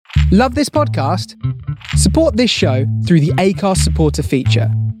Love this podcast? Support this show through the Acast supporter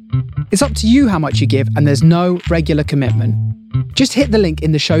feature. It's up to you how much you give, and there's no regular commitment. Just hit the link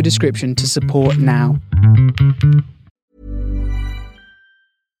in the show description to support now.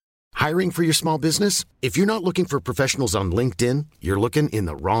 Hiring for your small business? If you're not looking for professionals on LinkedIn, you're looking in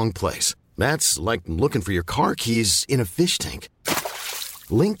the wrong place. That's like looking for your car keys in a fish tank.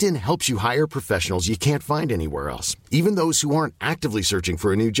 LinkedIn helps you hire professionals you can't find anywhere else, even those who aren't actively searching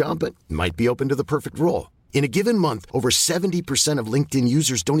for a new job but might be open to the perfect role. In a given month, over 70% of LinkedIn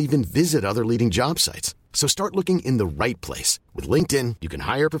users don't even visit other leading job sites. So start looking in the right place. With LinkedIn, you can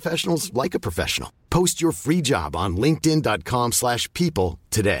hire professionals like a professional. Post your free job on linkedin.com/people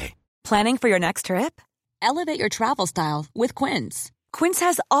today. Planning for your next trip? Elevate your travel style with Quince. Quince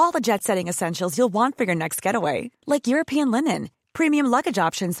has all the jet-setting essentials you'll want for your next getaway, like European linen, premium luggage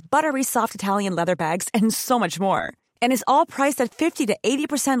options, buttery soft Italian leather bags, and so much more. And is all priced at 50 to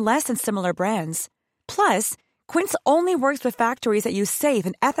 80% less than similar brands. Plus, Quince only works with factories that use safe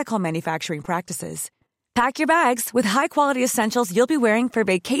and ethical manufacturing practices. Pack your bags with high-quality essentials you'll be wearing for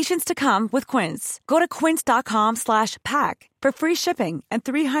vacations to come with Quince. Go to quince.com/pack for free shipping and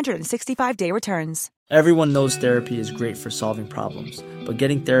 365-day returns. Everyone knows therapy is great for solving problems, but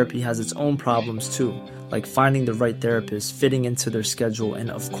getting therapy has its own problems too, like finding the right therapist, fitting into their schedule, and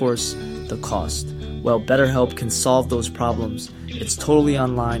of course, the cost. Well, BetterHelp can solve those problems. It's totally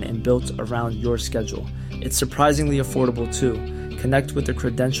online and built around your schedule. It's surprisingly affordable too. Connect with a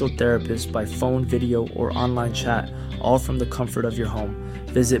credentialed therapist by phone, video, or online chat, all from the comfort of your home.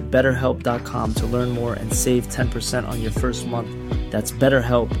 Visit BetterHelp.com to learn more and save 10% on your first month. That's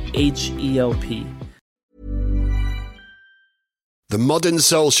BetterHelp, H-E-L-P. The Modern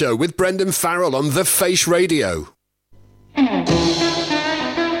Soul Show with Brendan Farrell on The Face Radio.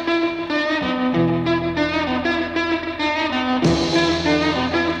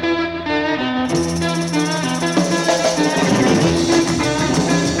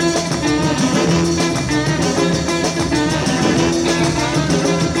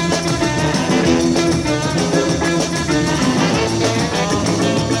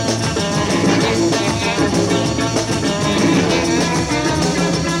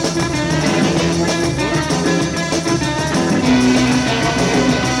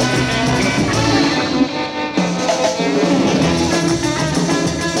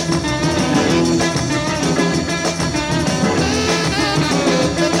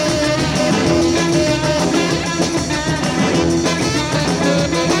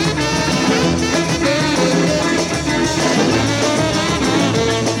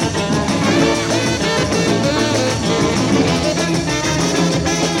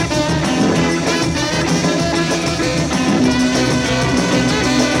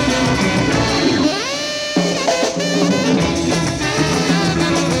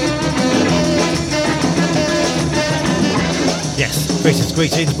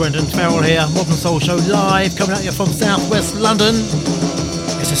 Greetings, Brendan Farrell here, Modern Soul Show live, coming at you from southwest London.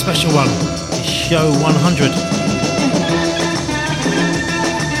 It's a special one, it's show 100.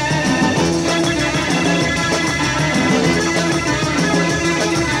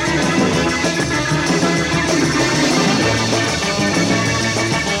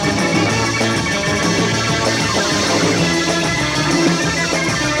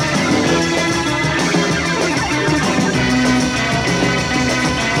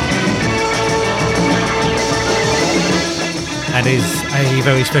 That is a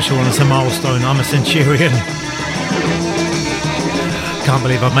very special one. It's a milestone. I'm a centurion. Can't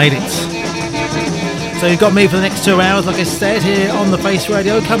believe I've made it. So you've got me for the next 2 hours, like I said, here on The Face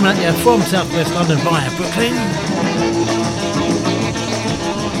Radio, coming at you from southwest London via Brooklyn.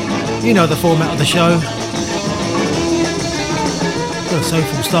 You know the format of the show. Got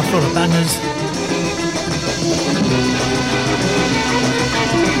soulful stuff, a lot of bangers.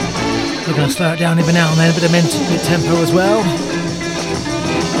 We're going to slow it down every now and then, a bit of mid-tempo as well.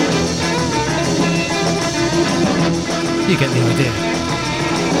 You get the idea.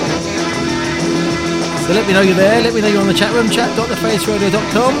 So let me know you're there, let me know you're on the chat room,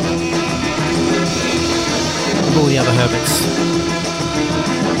 chat.thefaceradio.com, with all the other hermits.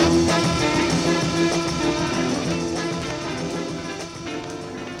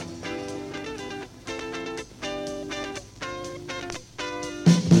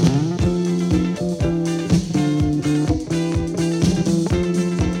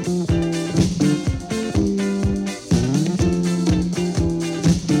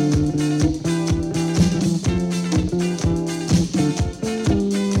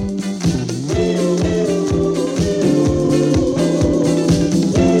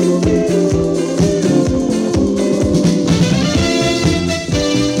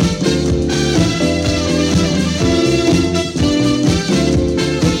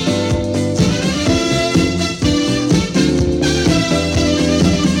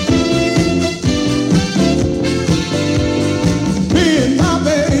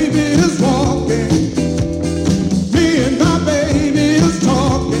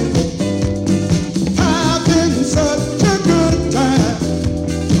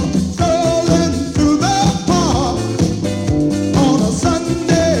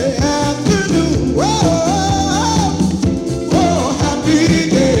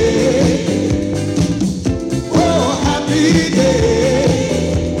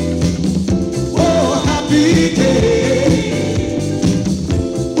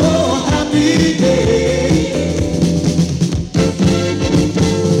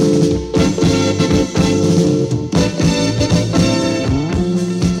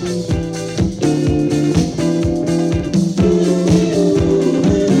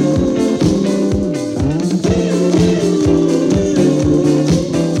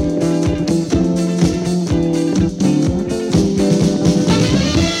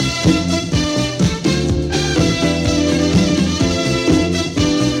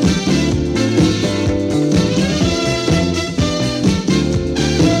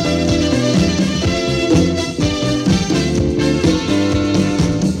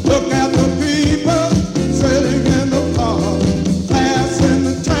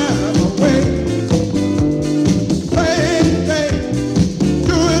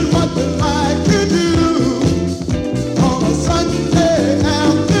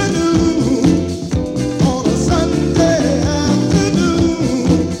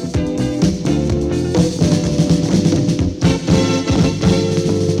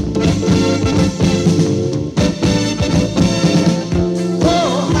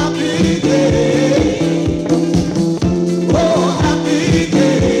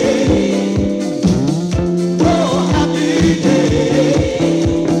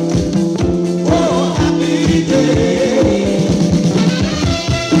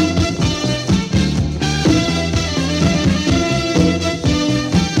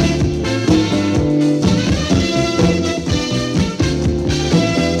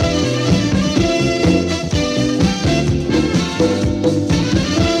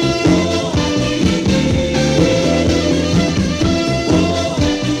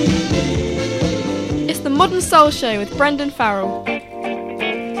 Modern Soul Show with Brendan Farrell.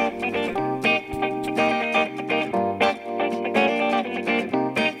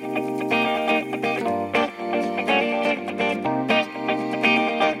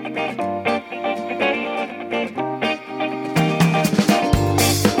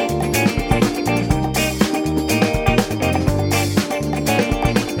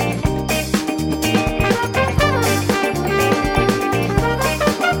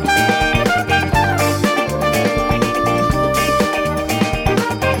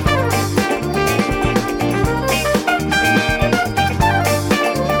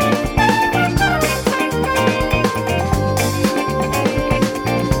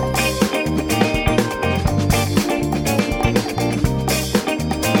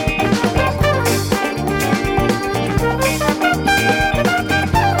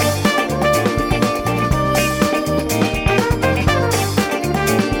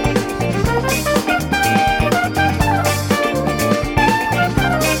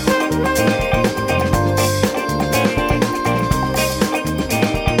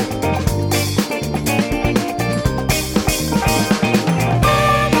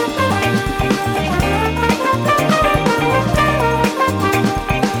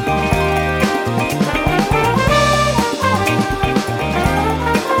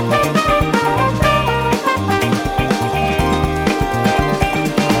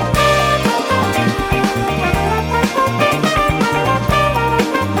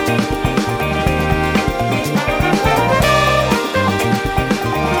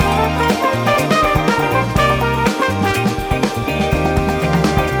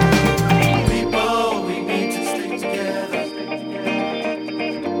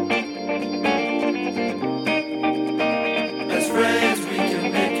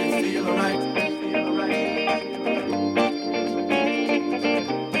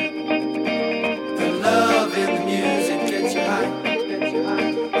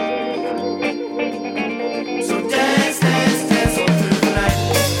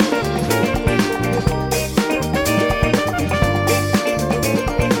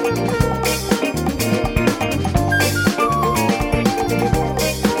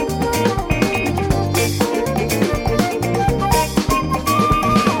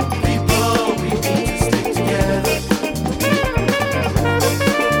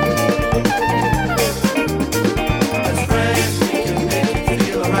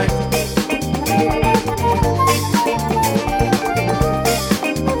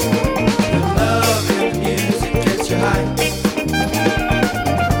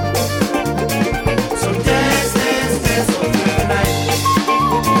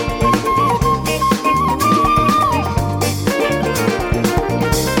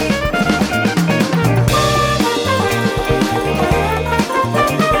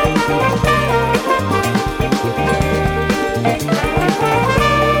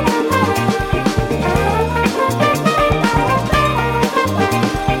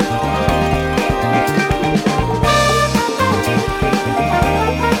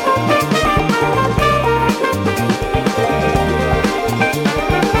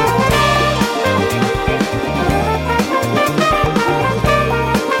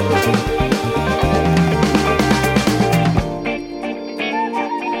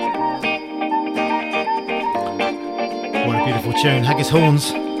 Tune, Haggis Horns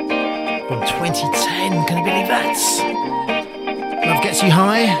from 2010. Can you believe that? Love Gets You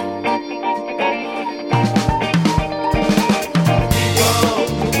High.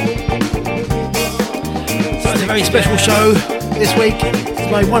 So it's a very special show this week.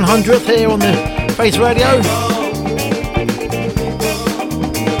 It's my 100th here on the Face Radio.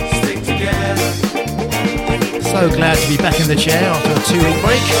 So glad to be back in the chair after a 2-week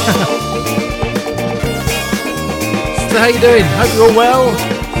break. So how you doing? Hope you're all well.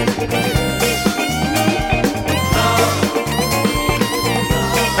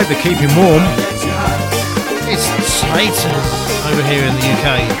 Hope you're keeping warm. It's Taters over here in the UK.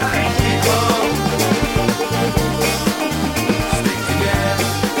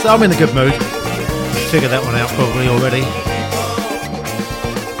 So I'm in a good mood. Figured that one out probably already.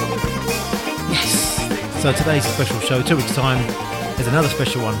 Yes. So today's a special show. 2 weeks time is another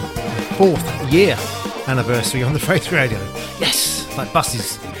special one. 4th year anniversary on the Faith Radio. Yes, like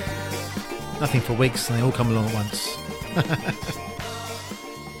buses. Nothing for weeks and they all come along at once.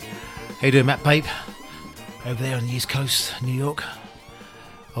 How you doing, Matt Pape? Over there on the East Coast, New York,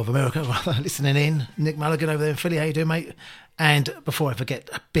 of America, rather, listening in. Nick Mulligan over there in Philly. How you doing, mate? And before I forget,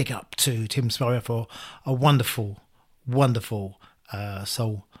 a big up to Tim Spurrier for a wonderful, wonderful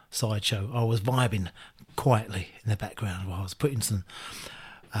soul side show. I was vibing quietly in the background while I was putting some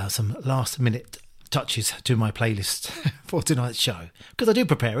last minute touches to my playlist for tonight's show, because I do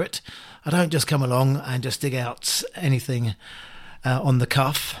prepare it. I don't just come along and just dig out anything on the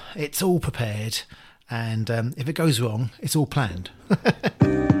cuff. It's all prepared, and if it goes wrong, it's all planned.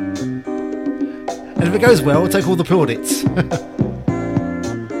 And if it goes well, I'll take all the plaudits.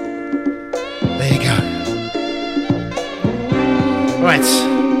 There you go. Right,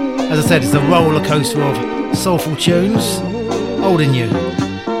 as I said, it's a roller coaster of soulful tunes, old and new.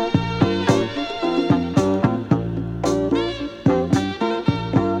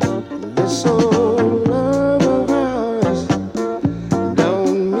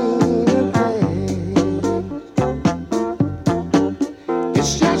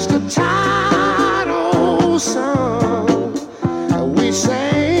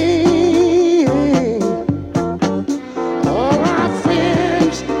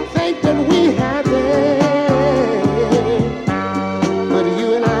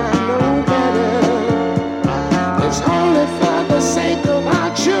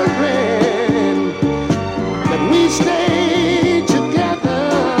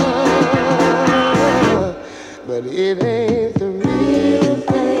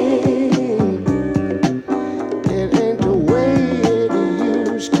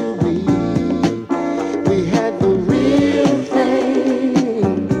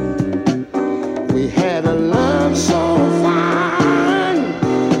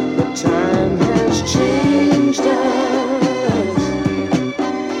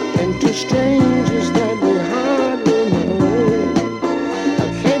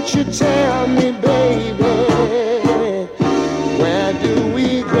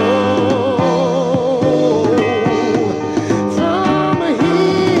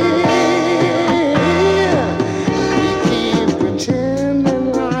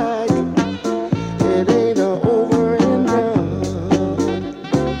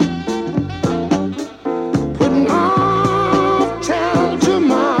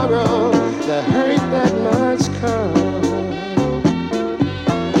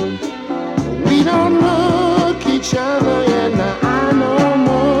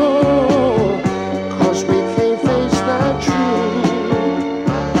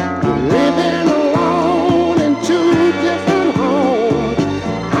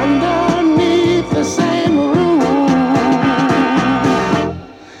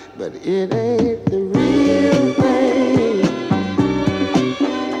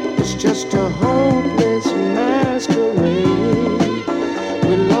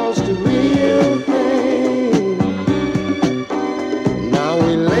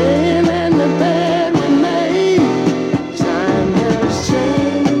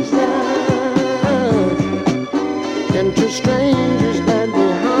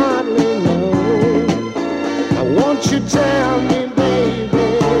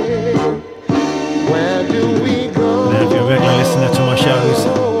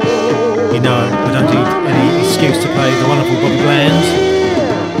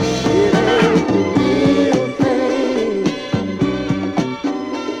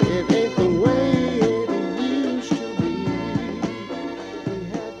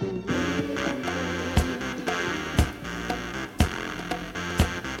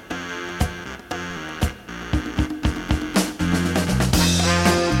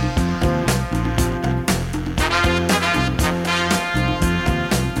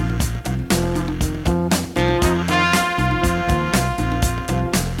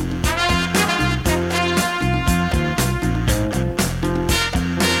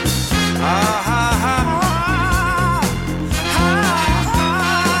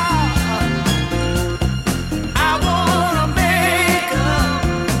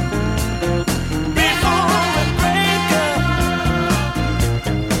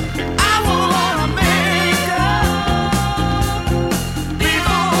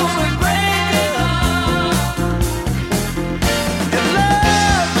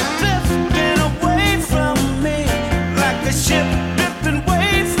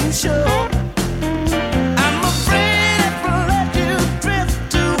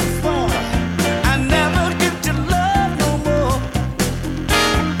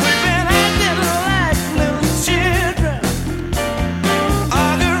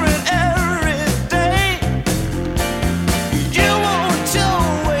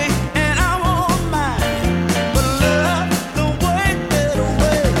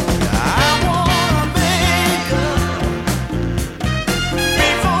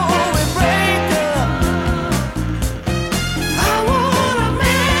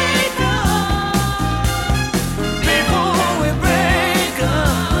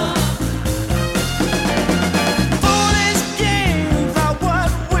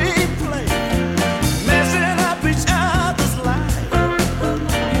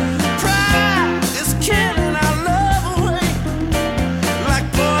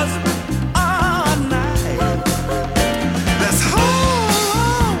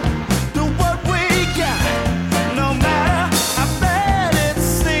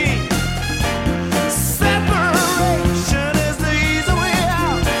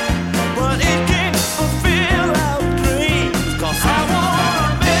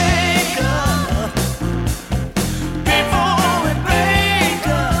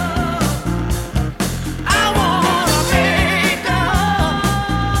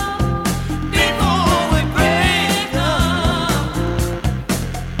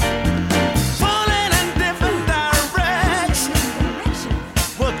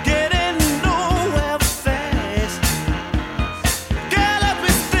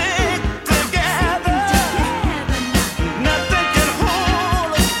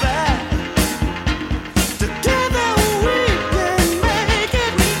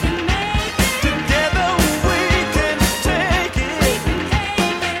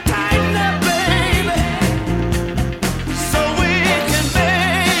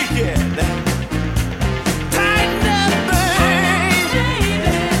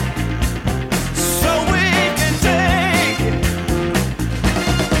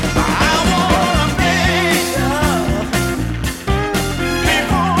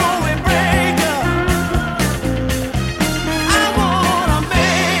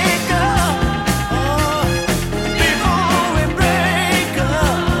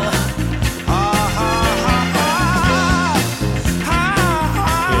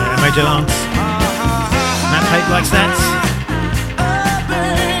 Major Lance. Matt Pape likes that.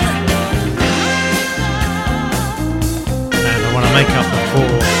 And I want to make up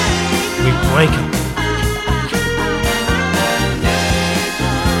before we break up.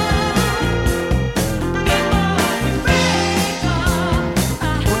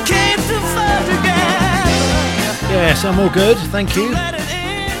 Yes, I'm all good, thank you.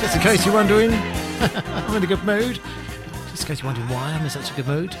 Just in case you're wondering, I'm in a good mood. Just in case you're wondering why I'm in such a good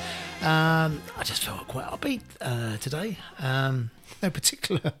mood. I just felt quite upbeat today. No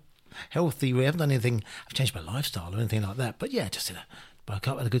particular healthy. We haven't done anything. I've changed my lifestyle or anything like that. But yeah, just woke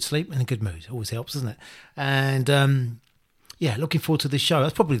up with a good sleep and a good mood. Always helps, doesn't it? And yeah, looking forward to this show.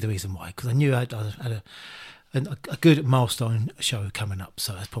 That's probably the reason why, because I knew I had a good milestone show coming up,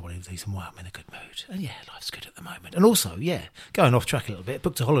 so that's probably the reason why I'm in a good mood. And yeah, life's good at the moment. And also, yeah, going off track a little bit,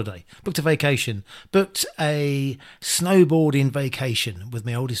 booked a holiday, booked a vacation, booked a snowboarding vacation with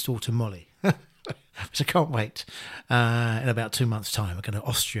my oldest daughter Molly, which I can't wait. In about 2 months' time, we're going to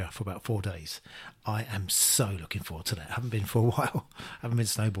Austria for about 4 days. I am so looking forward to that. I haven't been for a while. I haven't been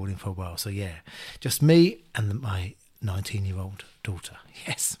snowboarding for a while, so yeah, just me and my 19-year-old daughter.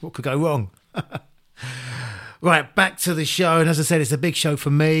 Yes, what could go wrong? Right, back to the show, and as I said, it's a big show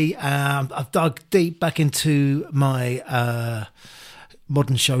for me. I've dug deep back into my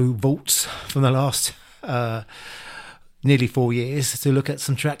modern show vaults from the last nearly 4 years to look at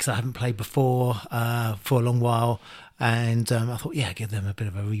some tracks I haven't played before for a long while, and I thought, yeah, give them a bit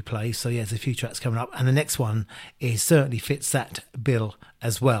of a replay. So yeah, there's a few tracks coming up, and the next one certainly fits that bill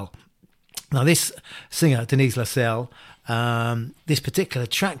as well. Now, this singer, Denise Lascelles, this particular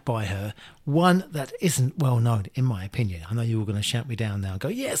track by her, one that isn't well known, in my opinion. I know you're all going to shout me down now and go,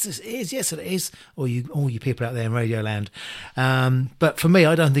 yes, it is, yes, it is, or all you people out there in Radio Land. But for me,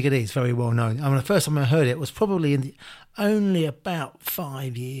 I don't think it is very well known. I mean, the first time I heard it was probably only about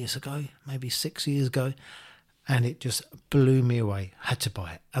 5 years ago, maybe 6 years ago, and it just blew me away. I had to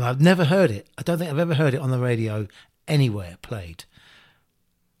buy it. And I've never heard it. I don't think I've ever heard it on the radio anywhere played.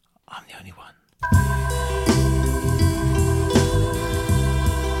 I'm the only one.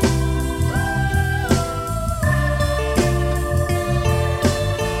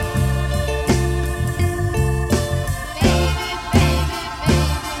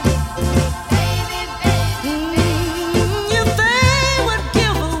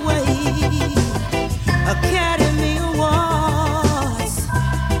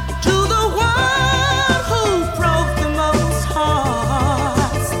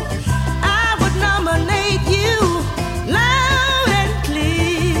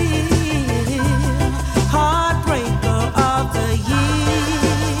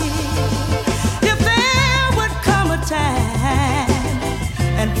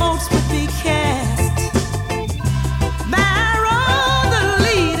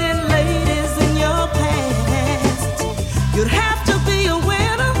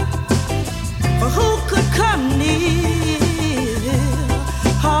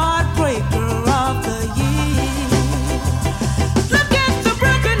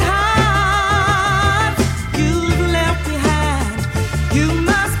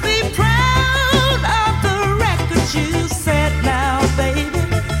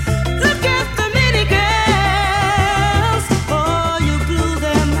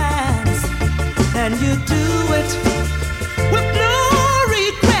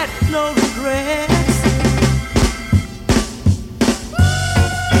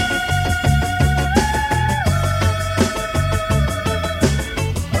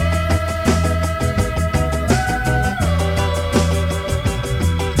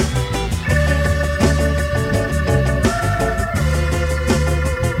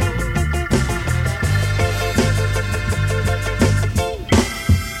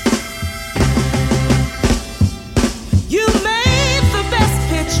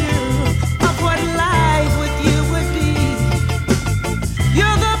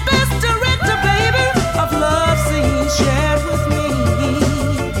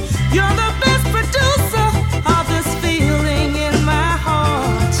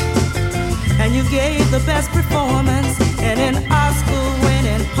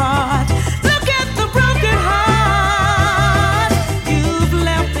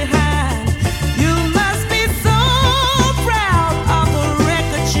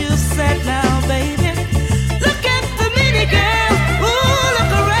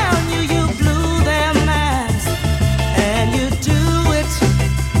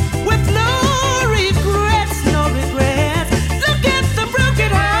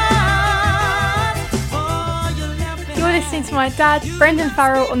 My dad, Brendan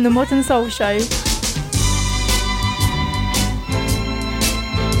Farrell, on the Modern Soul Show.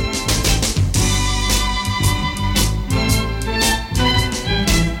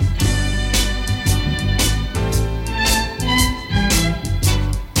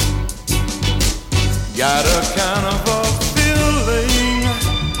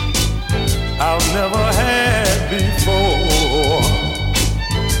 never had before.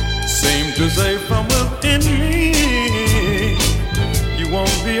 Seem to say from within me, you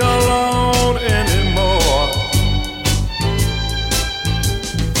won't be alone anymore.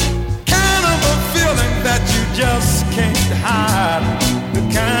 Kind of a feeling that you just can't hide, the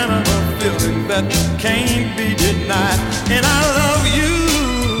kind of a feeling that can't be denied. And I love you,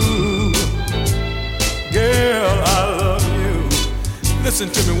 girl, I love you. Listen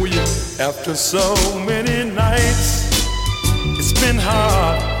to me, will you? After so many nights, it's been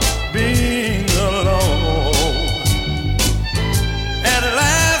hard being alone. At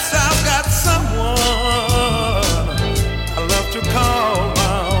last I've got someone I love to call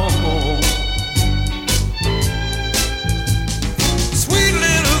my own. Sweet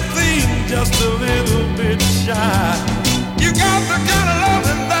little thing, just a little bit shy. You got the kind of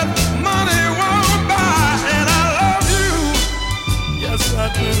loving that money won't buy. And I love you, yes I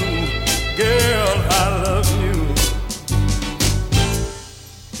do, girl, I love you.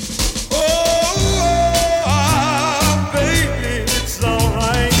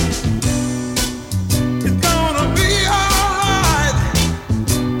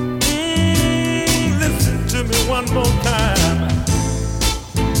 One more time.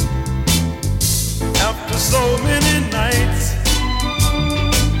 After so many nights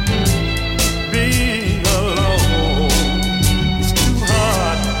being alone, it's too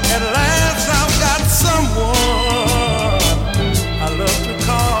hard. At last I've got someone I love to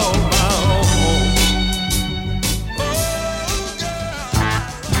call my own. Oh, girl.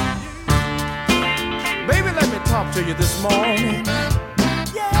 Baby, let me talk to you this morning.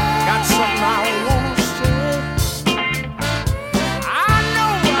 Got something I want.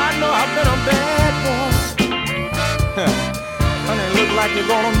 I've been a bad boy. Honey, look like you're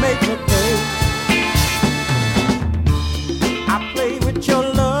gonna make me pay. I played with your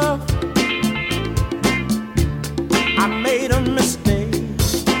love. I made a mistake.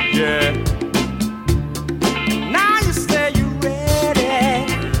 Yeah. Now you say you're ready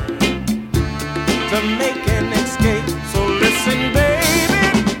to make an escape. So listen, baby,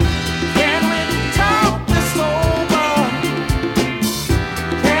 can we talk this over?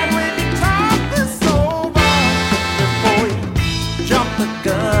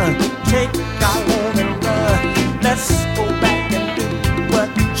 Take our love and run. Let's go back and do what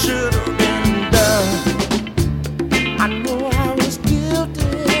should have been done. I know I was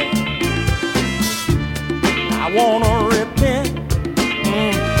guilty. I wanna repent.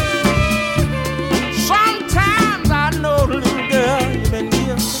 Sometimes I know, little girl, you've been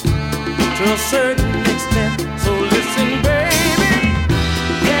guilty to a certain extent. So listen, baby,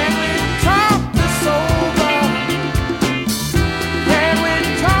 can we talk this over?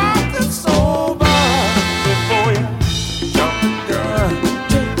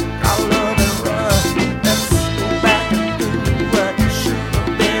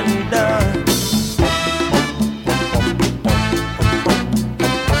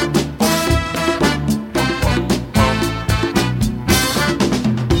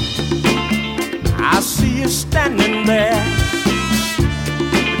 Standing there,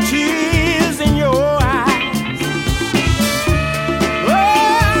 tears in your eyes.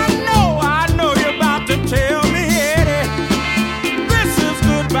 Oh, I know you're about to tell me, Eddie, this is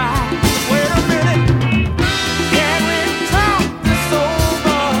goodbye. Wait a minute, can we talk this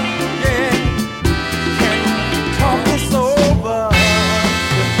over? Yeah, can we talk this over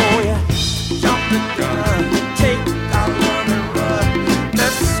before you jump the gun? Take our love and run.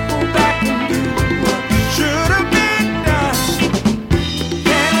 Let's go back and do what should have been done.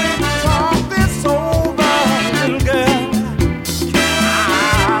 Can we talk this over, little girl?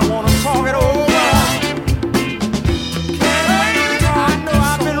 I wanna talk it over. Can we? I know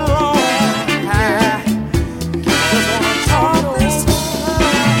I've been wrong. I just wanna talk this over.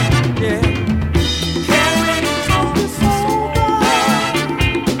 Yeah. Can we talk this over?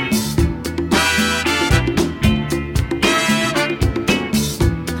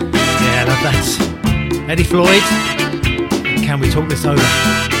 Yeah, I love that. Eddie Floyd, Can We Talk This Over?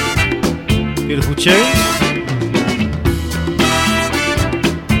 Beautiful tune.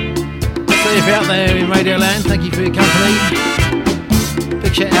 So if you're out there in Radio Land, thank you for your company.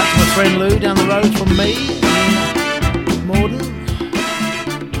 Big shout out to my friend Lou down the road from me in Morden.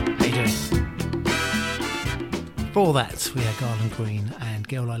 How you doing? Before that, we had Garland Green and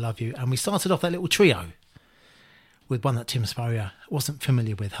Girl I Love You, and we started off that little trio with one that Tim Spurrier wasn't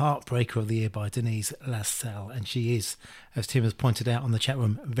familiar with, Heartbreaker of the Year by Denise LaSalle. And she is, as Tim has pointed out on the chat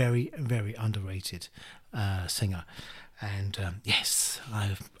room, very, very underrated singer. And yes,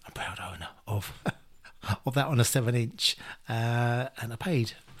 I'm a proud owner of that on a 7-inch. And I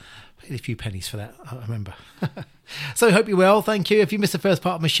paid Paid a few pennies for that, I remember. So I hope you're well, thank you. If you missed the first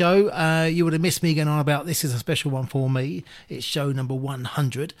part of my show, you would have missed me going on about this is a special one for me. It's show number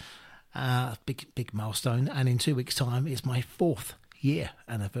 100, big milestone, and in 2 weeks' time it's my 4th year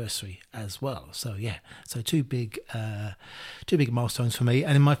anniversary as well. So yeah, so two big milestones for me.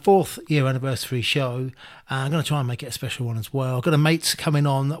 And in my 4th year anniversary show, I'm going to try and make it a special one as well. I've got a mate coming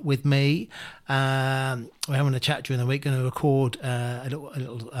on with me. We're having a chat during the week, going to record a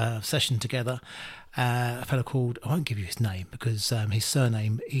little session together. A fellow called, I won't give you his name because his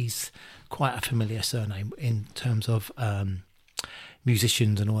surname is quite a familiar surname in terms of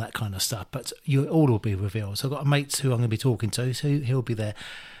musicians and all that kind of stuff, but you all will be revealed. So I've got a mate who I'm going to be talking to, so he'll be there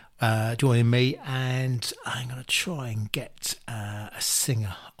joining me, and I'm going to try and get a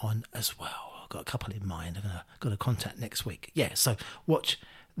singer on as well. I've got a couple in mind. I've got a contact next week. Yeah, so watch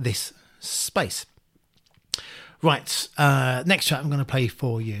this space. Right, next track I'm going to play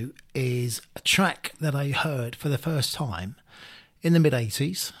for you is a track that I heard for the first time in the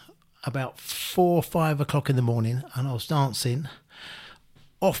mid-80s, about 4 or 5 o'clock in the morning, and I was dancing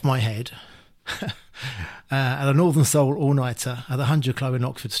off my head at a Northern Soul all-nighter at the 100 Club in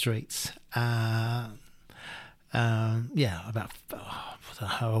Oxford Streets. About,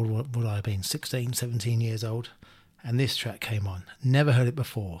 how old would I have been? 16, 17 years old. And this track came on. Never heard it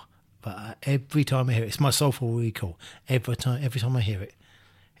before, but every time I hear it, it's my soulful recall. Every time I hear it,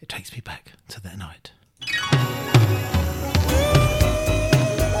 it takes me back to that night.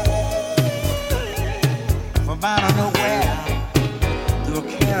 From out of nowhere, through a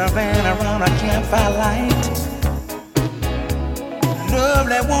caravan around a campfire light, a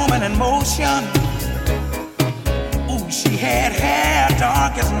lovely woman in motion. Ooh, she had hair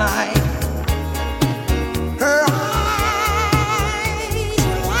dark as night. Her eyes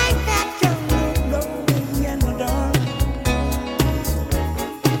were like that candle glowing in the dark.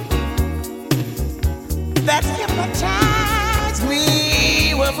 That hypnotized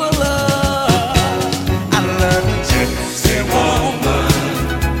me with a love. I love you, gypsy woman.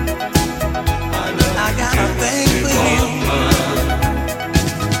 I got a thing for you.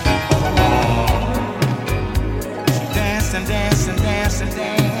 She danced and danced and danced and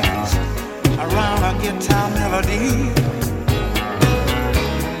danced around a guitar melody.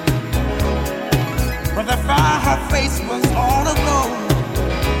 From the far her face was all aglow.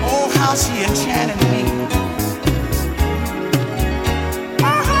 Oh, how she enchanted me.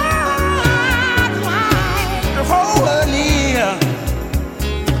 My heart tried to hold her near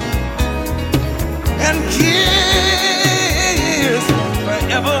and kiss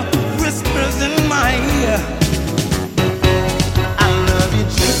forever whispers in my ear. I love you,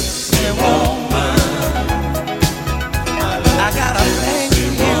 gypsy woman. I got a thing for you.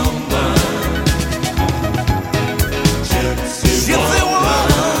 Gypsy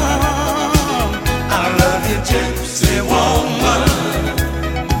woman. I love you, gypsy woman.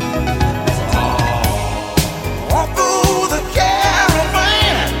 All through the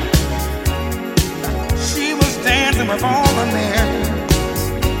caravan, she was dancing with all the men,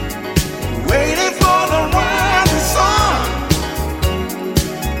 waiting for the rising sun.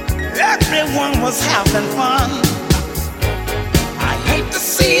 Everyone was having fun. I hate to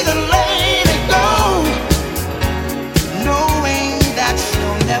see the lady go, knowing that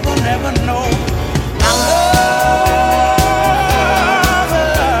she'll never, never know. I love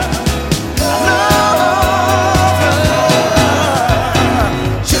her. I love her.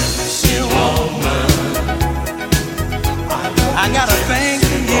 Gypsy woman. I got a thing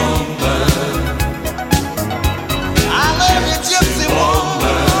for you. I love you, gypsy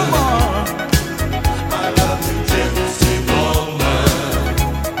woman. I love you, gypsy woman.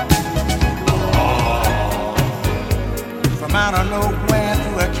 From out of nowhere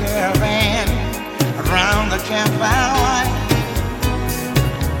through a caravan around the campfire light,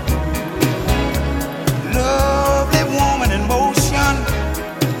 lovely woman in motion.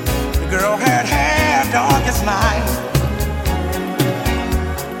 The girl had hair dark as night.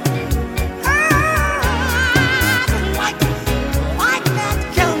 Like that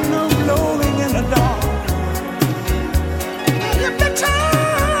candle glowing in the dark. Hypnotized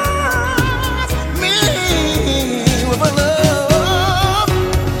me with a love.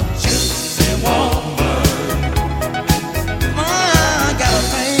 Gypsy woman, I got a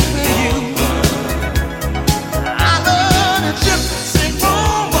thing for you. I love you, gypsy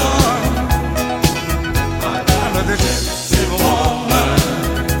woman. I love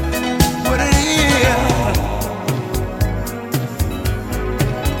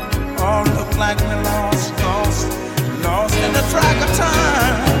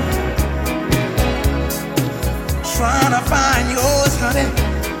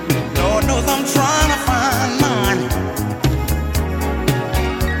 'cause I'm trying to find mine.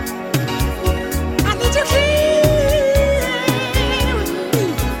 I need you here with me.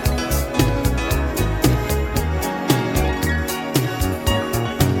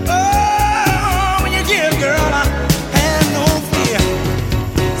 Oh, when you give, girl, I have no fear.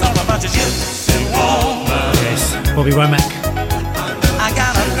 It's all about your hips and woman. Yes, Bobby Womack. I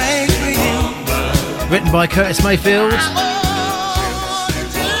got a thing for you. Written by Curtis Mayfield.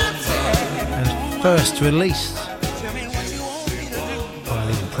 First released by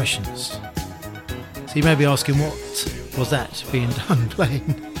The Impressions. So you may be asking, what was that being done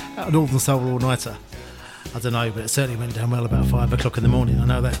playing at a Northern Soul all-nighter? I don't know, but it certainly went down well about 5 o'clock in the morning, I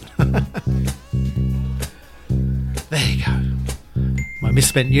know that. There you go. My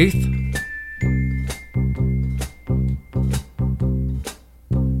misspent youth.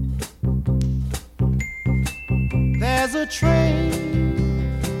 There's a train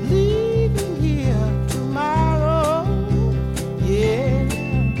leaving here tomorrow, yeah,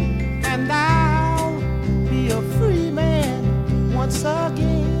 and I'll be a free man once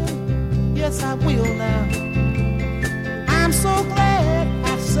again. Yes, I will now. I'm so glad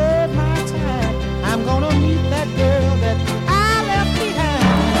I've served my time. I'm gonna meet that girl that I left behind.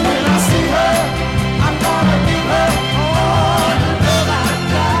 When I see her, I'm gonna give her all the love I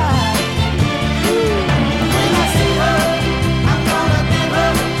got. When I see her, I'm gonna give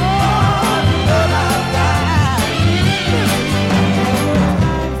her all the love I got.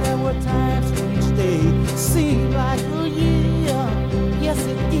 There were times each day seemed like a year. Yes,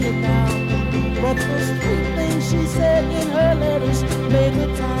 it did now. But the sweet things she said in her letters made the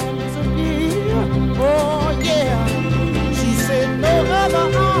time disappear. Oh yeah. She said no other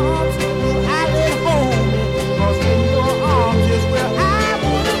arms will I let hold me, 'cause in your arms is where I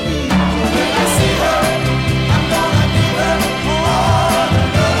wanna be. When I see her, I'm gonna give her all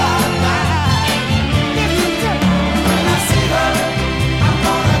the love I got. Listen to me. When I see her, I'm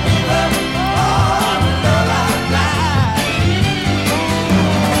gonna give her all the love I got.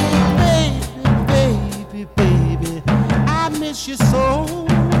 Baby, baby, I miss you so.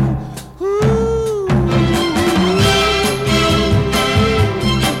 Ooh.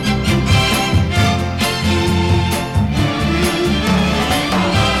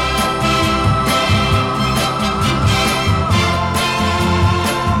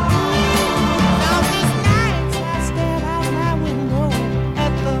 Now these nights I stand out my window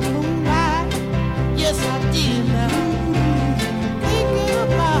at the moonlight. Yes, I did now. Thinking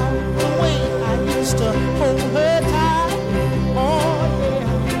about the way I used to hold her tight. Oh yeah.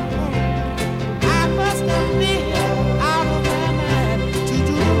 I must have been out of my mind to do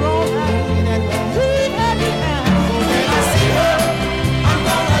the wrong thing and leave her behind. So when I see her, I'm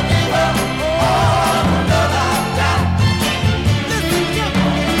gonna give her all the love I've got. Listen to me.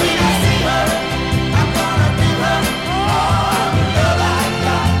 When I see her, I'm gonna give her all the love I've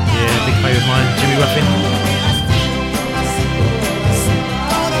got. Yeah, big favourite of mine, Jimmy Ruffin.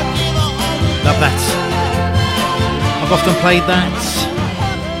 Love that. I've often played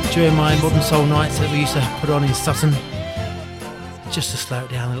that during my Modern Soul nights that we used to put on in Sutton, just to slow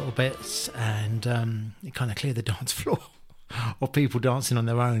it down a little bit, and it kind of cleared the dance floor of people dancing on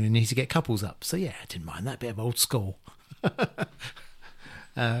their own and need to get couples up. So yeah, I didn't mind that bit of old school. Yeah,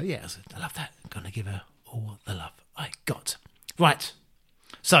 I love that. I'm gonna give her all the love I got. Right.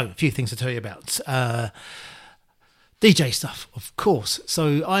 So, a few things to tell you about. DJ stuff, of course.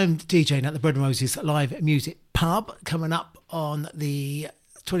 So, I'm DJing at the Bread and Roses live music pub coming up on the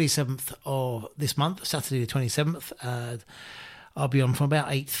 27th of this month, Saturday the 27th. I'll be on from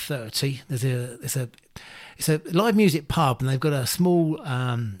about 8:30. It's a live music pub, and they've got a small.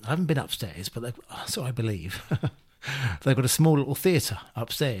 I haven't been upstairs, but so I believe. They've got a small little theatre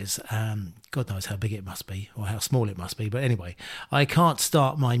upstairs. God knows how big it must be or how small it must be. But anyway, I can't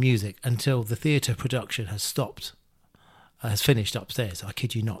start my music until the theatre production has finished upstairs. I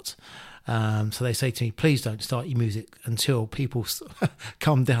kid you not. So they say to me, please don't start your music until people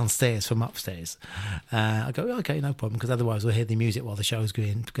come downstairs from upstairs. I go, okay, no problem, because otherwise we'll hear the music while the show's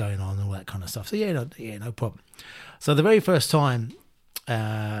going on and all that kind of stuff. So no problem. So the very first time,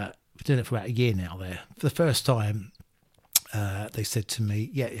 we're doing it for about a year now there. For the first time, they said to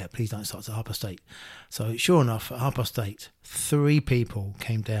me, yeah, please don't start at 8:30. So sure enough, at 8:30, 3 people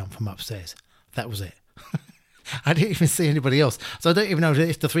came down from upstairs. That was it. I didn't even see anybody else. So I don't even know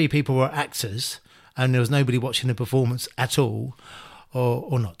if the 3 people were actors and there was nobody watching the performance at all,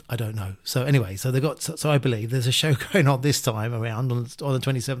 or not. I don't know. So anyway, so I believe there's a show going on this time around on the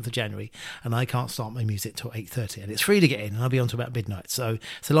 27th of January, and I can't start my music till 8:30, and it's free to get in, and I'll be on to about midnight. So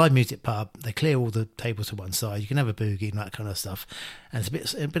it's a live music pub. They clear all the tables to one side. You can have a boogie and that kind of stuff, and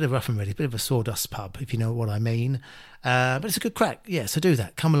it's a bit of rough and ready, a bit of a sawdust pub, if you know what I mean. But it's a good crack. Yeah, so do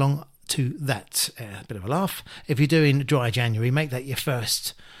that. Come along to that. A bit of a laugh. If you're doing dry January, make that your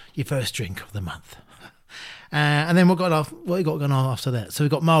first drink of the month. And then what we got going on after that? So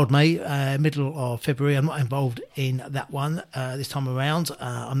we've got Mild May, middle of February. I'm not involved in that one this time around.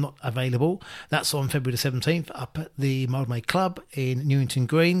 I'm not available. That's on February the 17th up at the Mild May Club in Newington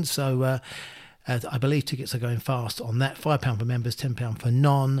Green. So I believe tickets are going fast on that. £5 for members, £10 for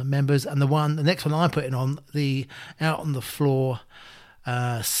non-members. And the next one I'm putting on, the Out on the Floor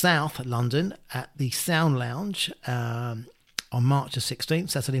South London at the Sound Lounge on March the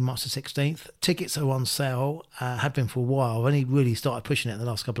 16th, Saturday, March the 16th. Tickets are on sale, have been for a while. I've only really started pushing it in the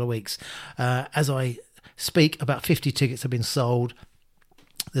last couple of weeks. As I speak, about 50 tickets have been sold.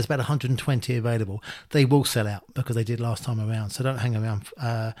 There's about 120 available. They will sell out because they did last time around. So don't hang around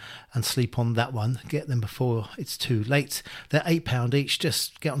and sleep on that one. Get them before it's too late. They're £8 each.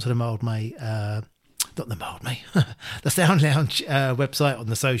 Just get onto the Mild May not the Mild May, the Sound Lounge website on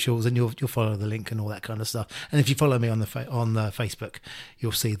the socials, and you'll follow the link and all that kind of stuff. And if you follow me on the Facebook,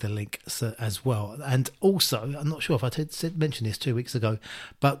 you'll see the link as well. And also, I'm not sure if I mentioned this 2 weeks ago,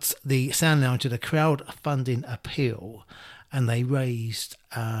 but the Sound Lounge did a crowdfunding appeal, and they raised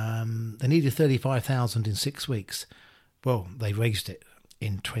they needed 35,000 in 6 weeks. Well, they raised it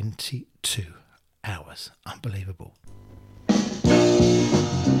in 22 hours. Unbelievable.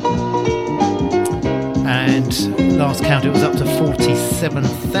 And last count, it was up to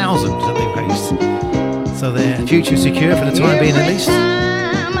 47,000 that they raised. So their future secure for the time being, at least.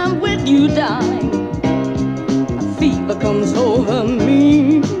 Every time I'm with you, darling, a fever comes over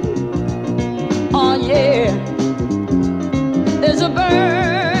me. Oh yeah, there's a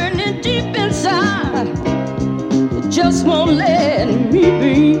burning deep inside. It just won't let me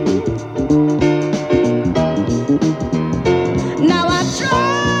be. Now I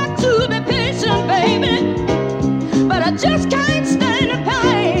try to be patient, baby, but I just can't stand the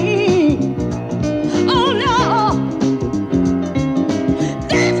pain. Oh no,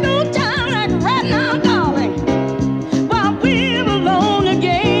 there's no time like right now, darling, while we're alone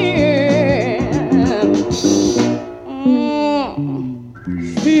again.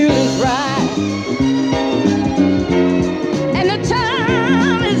 Feeling's right, and the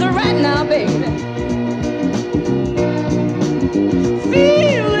time is right now, baby.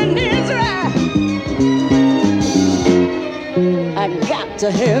 Feeling is right. I got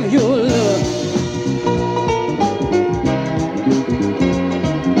to have your love.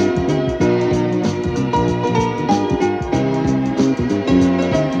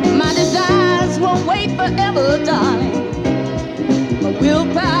 My desires won't wait forever, darling. My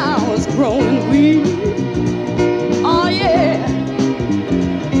willpower's growing weak. Oh yeah,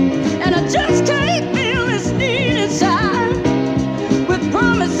 and I just can't feel this need inside with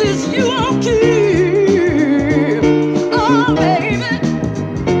promises you won't keep. Oh baby,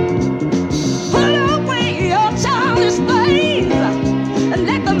 put away your childish ways and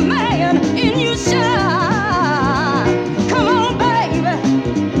let the man in you shine. Come on baby,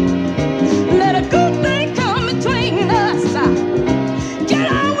 let a good thing come between us.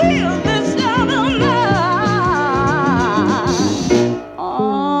 Get on with this love of mine.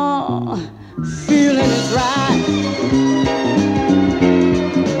 Oh, feeling is right,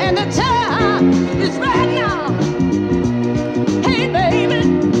 and the time is right now. Hey baby,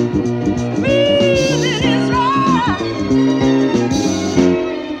 feeling is right.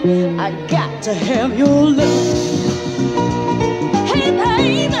 I got to have your love. Hey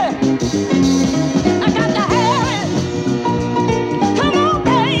baby, I got to have it. Come on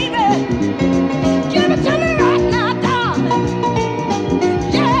baby, give it to me right now, darling.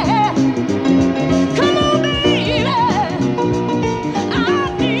 Yeah, come on baby,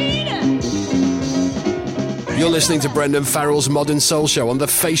 I need it. You're listening to Brendan Farrell's Modern Soul Show on the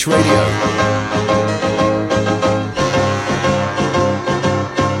Face Radio.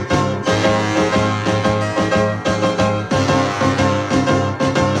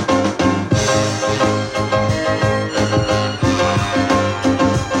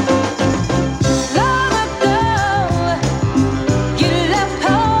 Long ago, you left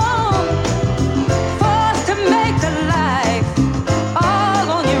home, forced to make a life all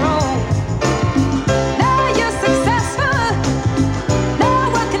on your own. Now you're successful, no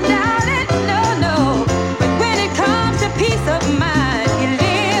one can doubt it, no.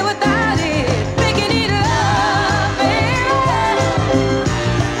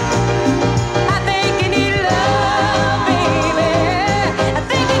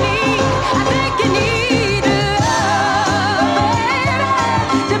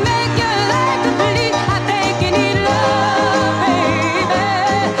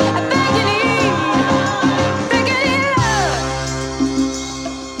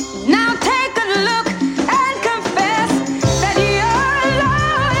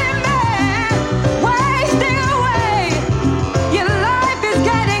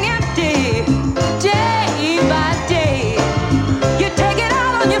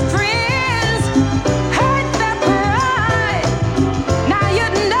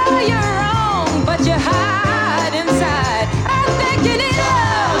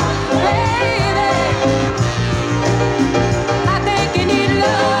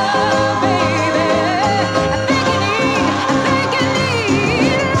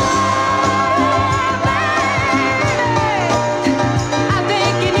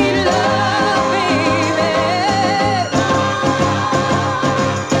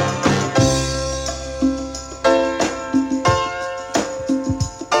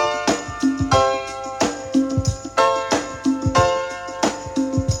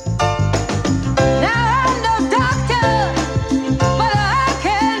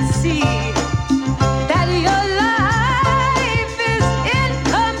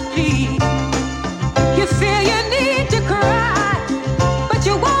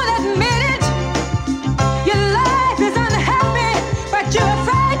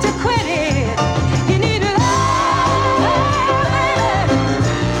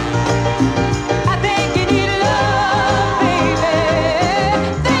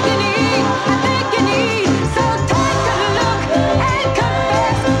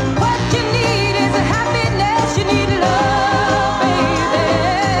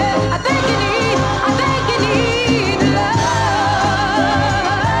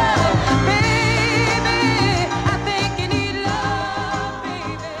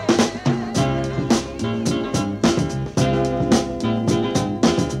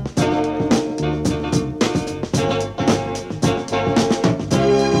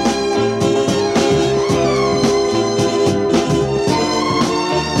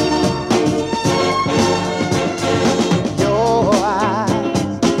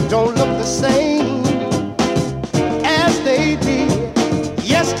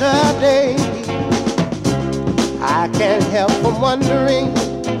 yesterday. I can't help from wondering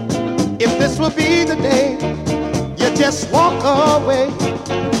if this will be the day you just walk away.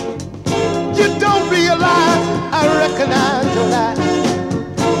 You don't realize I recognize your lies.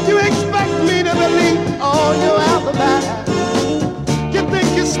 You expect me to believe on your alibi. You think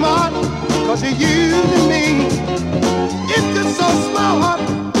you're smart cause you're using me. If you're so smart,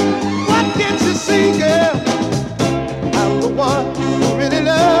 why can't you see, girl? I'm the one who really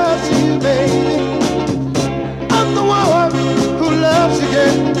loves you, baby. I'm the one who loves you,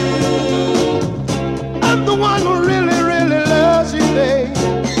 girl. I'm the one who really, really loves you, baby.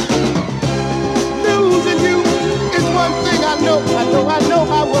 Losing you is one thing I know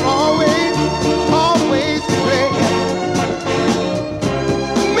I will always, always regret.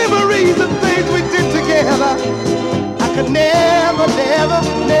 Memories of things we did together, I could never, never,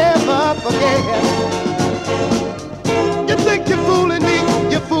 never forget. You think you're fooling me,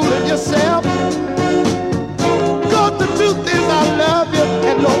 you're fooling yourself. Cause the truth is I love you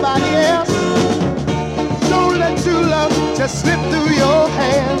and nobody else. Don't let true love just slip through your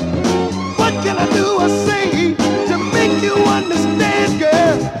hands. What can I do or say to make you understand,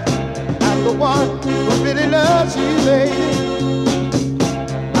 girl? I'm the one who really loves you, baby.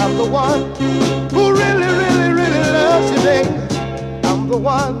 I'm the one who really, really, really loves you, baby. I'm the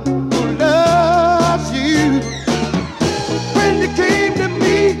one who loves you. When you came to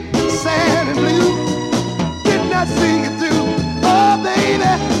me, sad and blue, did not see you through. Oh,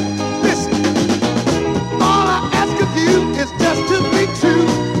 baby, listen. All I ask of you is just to be true.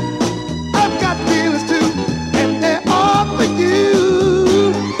 I've got feelings too, and they're all for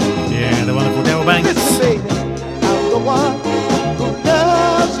you. Yeah, the wonderful Daryl Banks. Listen, baby, I'm the one who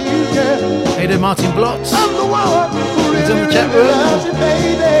loves you, girl. Hey there, Martin Blotz. I'm the one who really, He's in the chat really room. loves you,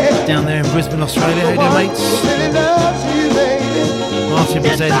 baby. Down there in Brisbane, Australia. Hey there, mates. Who really loves you, baby. Martin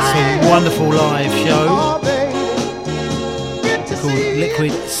presents a wonderful live show Oh, baby. Good to called see you.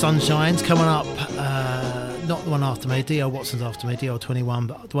 Liquid Sunshine's coming up. Not the one after me, D.O. Watson's after me, D.O. 21,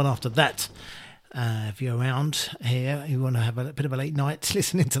 but the one after that. If you're around here, you want to have a bit of a late night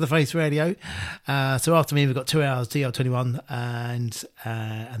listening to the Face Radio. So after me, we've got 2 hours, D.O. 21, and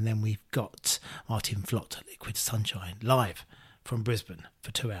then we've got Martin Flott, Liquid Sunshine, live from Brisbane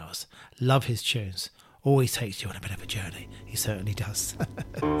for 2 hours. Love his tunes. Always takes you on a bit of a journey. He certainly does.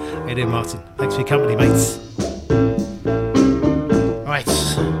 Hey there, Martin. Thanks for your company, mates. Right,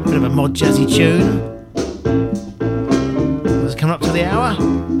 a bit of a mod jazzy tune. It's coming up to the hour.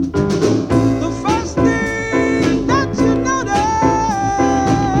 The first thing that you notice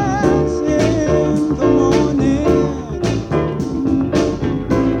in the morning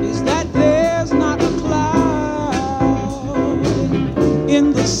is that there's not a cloud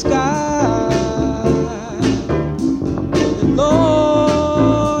in the sky. And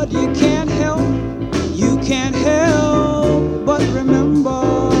Lord, you can't help but remember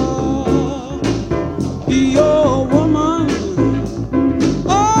your woman.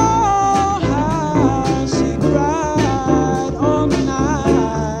 Oh, how she cried all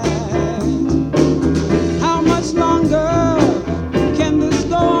night. How much longer can this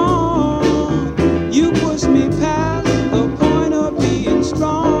go on? You push me past the point of being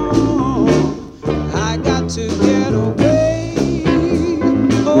strong. I got to get away,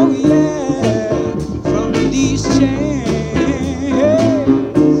 oh yeah, from these chains.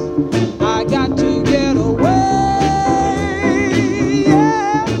 I got to get away,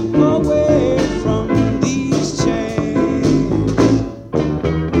 yeah, away from these chains.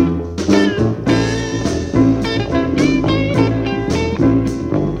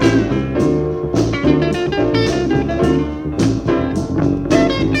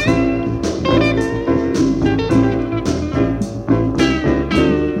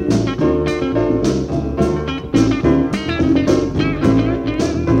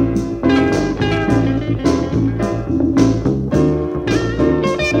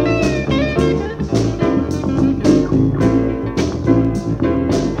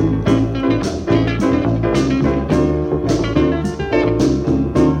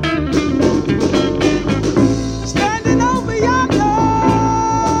 Standing over yonder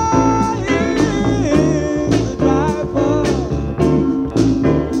in the driveway,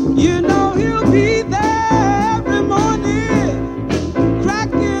 you know he'll be there every morning,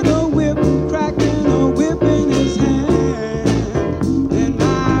 cracking a whip in his hand. And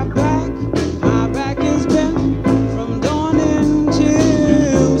my back is bent from dawn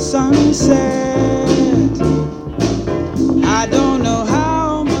until sunset. I don't know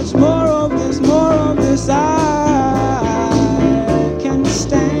how much more of this I can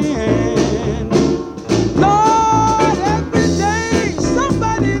stand. Lord, every day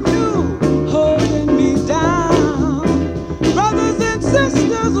somebody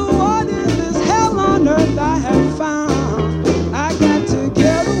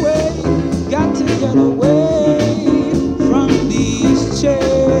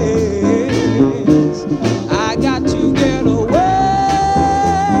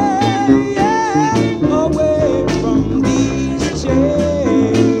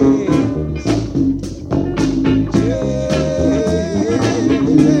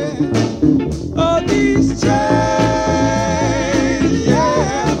Oh, these chains,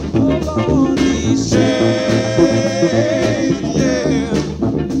 yeah. Oh, these chains,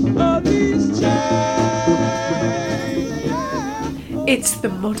 yeah. Oh, these chains, yeah. It's the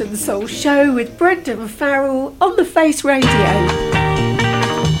Modern Soul Show with Brendan Farrell on The Face Radio.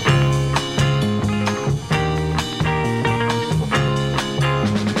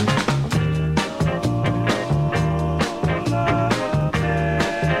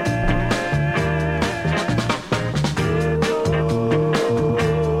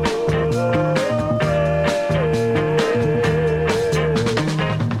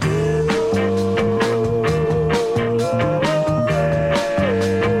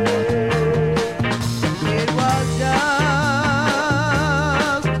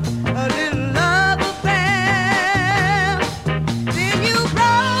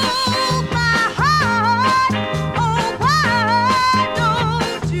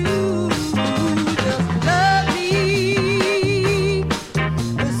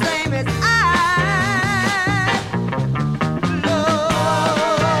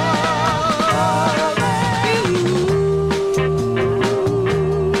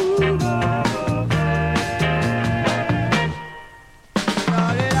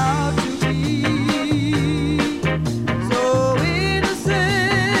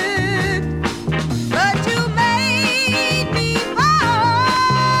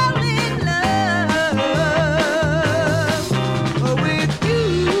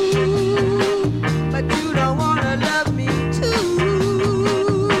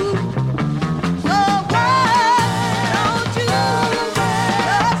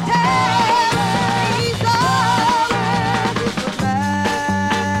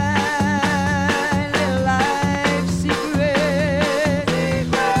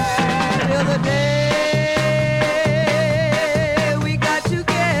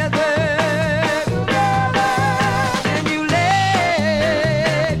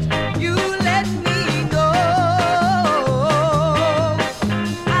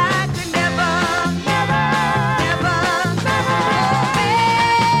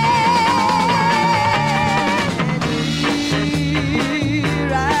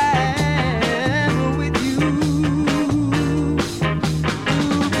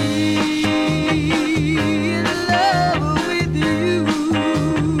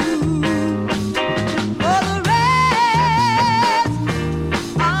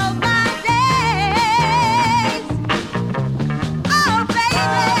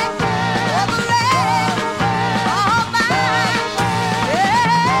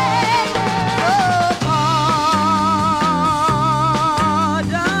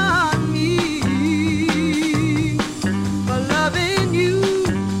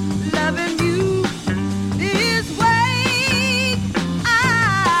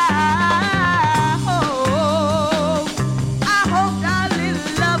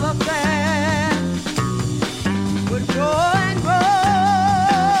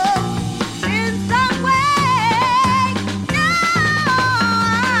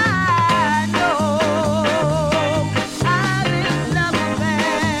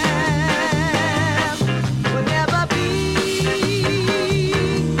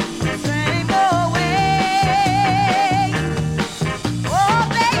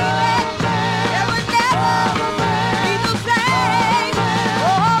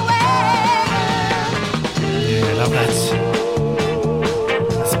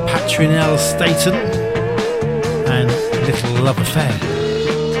 Trinell Staten and Little Love Affair.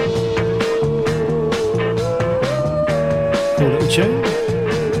 Cool little tune.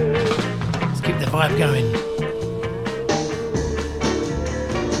 Let's keep the vibe going.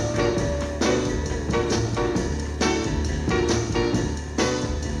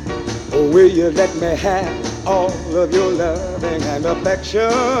 Oh, will you let me have all of your loving and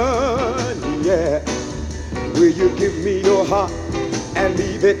affection? Yeah. Will you give me your heart and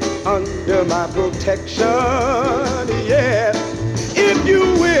leave it under my protection? Yeah. If you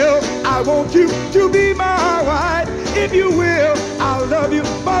will, I want you to be my wife. If you will, I'll love you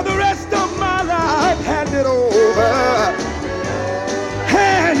for the rest of my life. Hand it over.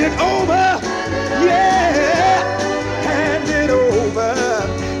 Hand it over. Yeah. Hand it over.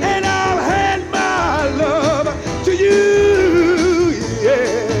 And I'll hand my love to you.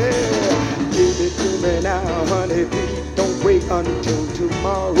 Yeah. Give it to me now, honey, please. Don't wait until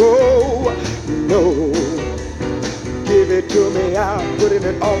tomorrow. No. Give it to me, I'll put it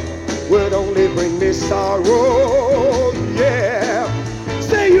off. Would only bring me sorrow. Yeah.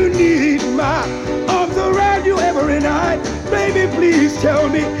 Say you need my arms around you every night. Baby, please tell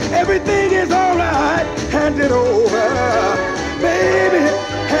me everything is alright. Hand it over. Baby,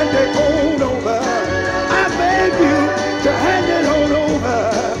 hand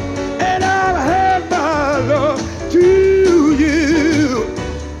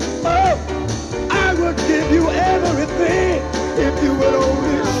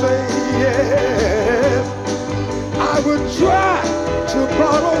only say yes, I would try to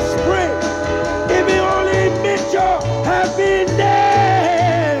borrow spring if it only meant your happiness.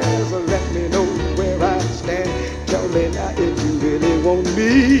 Let me know where I stand. Tell me now if you really want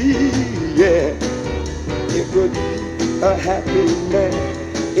me. Yeah, it would be a happy man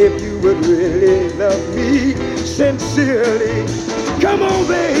if you would really love me sincerely. Come on,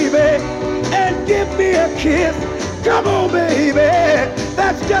 baby, and give me a kiss. Come on, baby,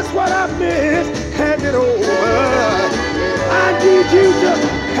 that's just what I miss. Hand it over. I need you to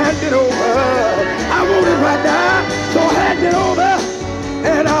hand it over. I want it right now, so hand it over,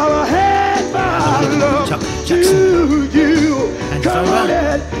 and I'll hand my love to you. Come on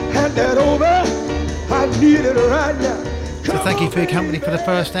and hand that over. I need it right now. So thank you for your company for the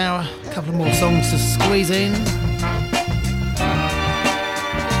first hour. A couple of more songs to squeeze in.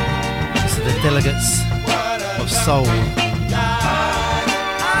 These are the Delegates of Soul.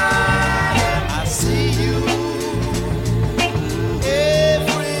 I see you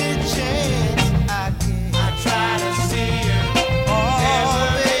every chance I get. I try to see you all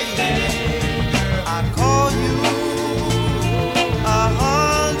day. I call you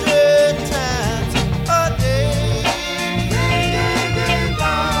 100 times a day.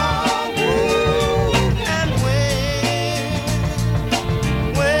 And when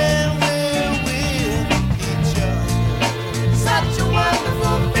we're with each other, such a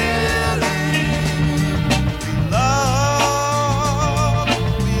wonderful feeling.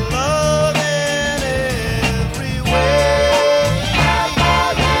 We love in every way.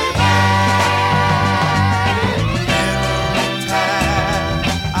 Every time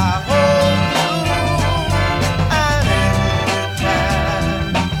I hold you, and every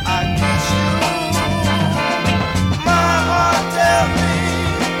time I kiss you, my heart tells me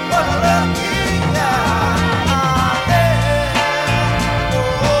what a lucky guy I am.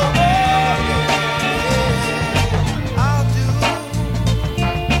 I'll do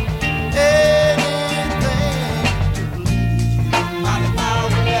anything to please you. I'll follow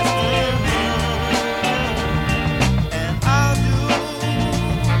the best in me, and I'll do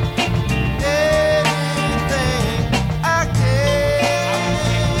anything I can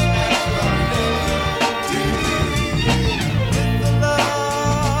with the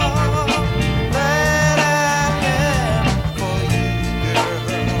love that I have for you, girl.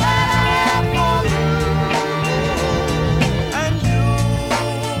 And you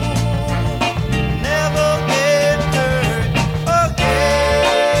never get hurt again.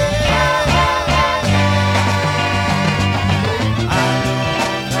 I know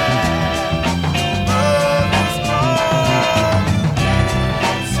that love is all you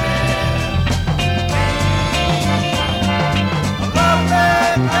can send me. A love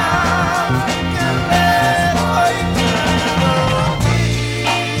that counts can last for eternity.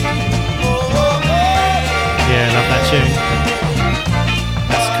 Yeah, love that tune.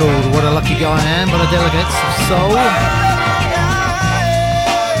 That's called What a Lucky Guy I Am by the Delegates of Soul.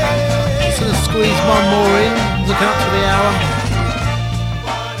 Just gonna squeeze one more in, looking up to the hour.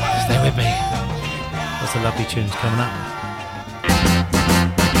 Stay with me. Lots of lovely tunes coming up.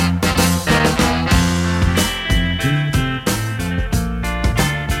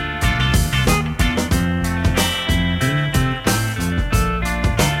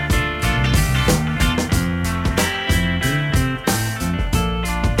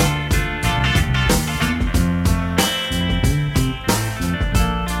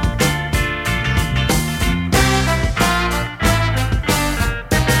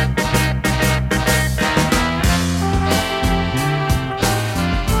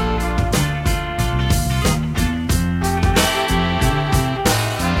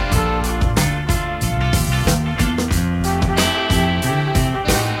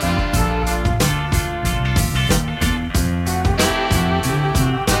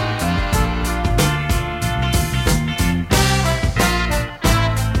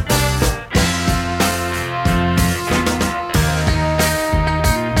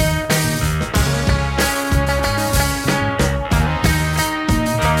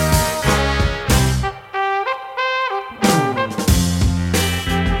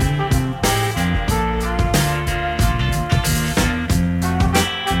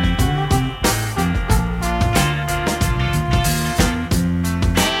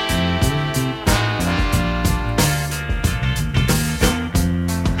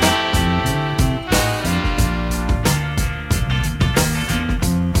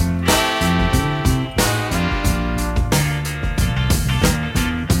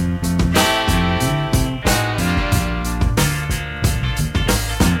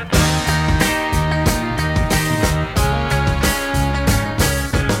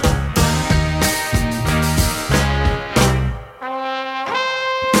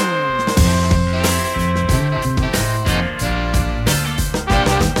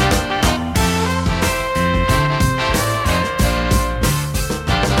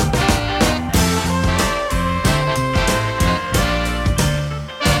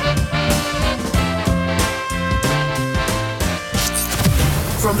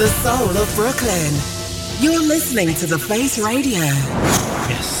 The soul of Brooklyn. You're listening to The Face Radio.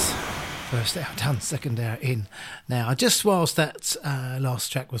 Yes. First hour done, second hour in. Now, just whilst that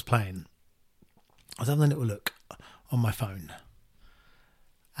last track was playing, I was having a little look on my phone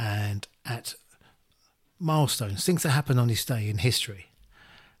and at milestones, things that happened on this day in history.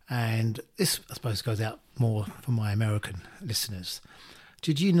 And this, I suppose, goes out more for my American listeners.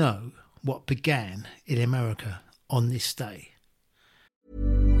 Did you know what began in America on this day?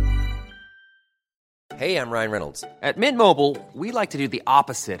 Hey, I'm Ryan Reynolds. At Mint Mobile, we like to do the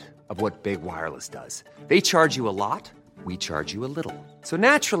opposite of what Big Wireless does. They charge you a lot, we charge you a little. So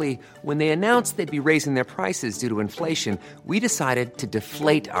naturally, when they announced they'd be raising their prices due to inflation, we decided to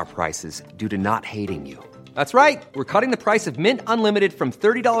deflate our prices due to not hating you. That's right. We're cutting the price of Mint Unlimited from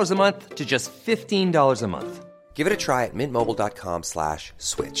 $30 a month to just $15 a month. Give it a try at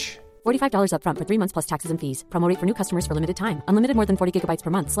mintmobile.com/switch. $45 up front for 3 months plus taxes and fees. Promo rate for new customers for limited time. Unlimited more than 40 gigabytes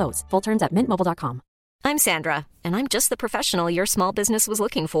per month. Slows full terms at mintmobile.com. I'm Sandra, and I'm just the professional your small business was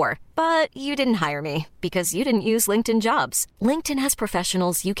looking for. But you didn't hire me because you didn't use LinkedIn Jobs. LinkedIn has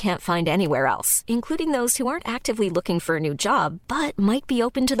professionals you can't find anywhere else, including those who aren't actively looking for a new job, but might be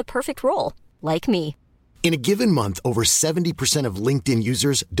open to the perfect role, like me. In a given month, over 70% of LinkedIn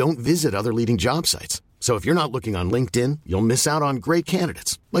users don't visit other leading job sites. So if you're not looking on LinkedIn, you'll miss out on great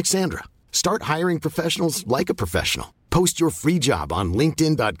candidates like Sandra. Start hiring professionals like a professional. Post your free job on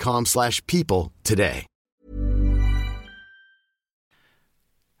linkedin.com/people today.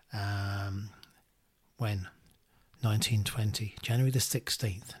 When? 1920, January the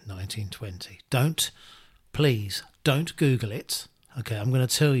 16th, 1920. Please don't Google it. Okay, I'm going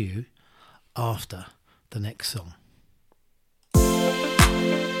to tell you after the next song.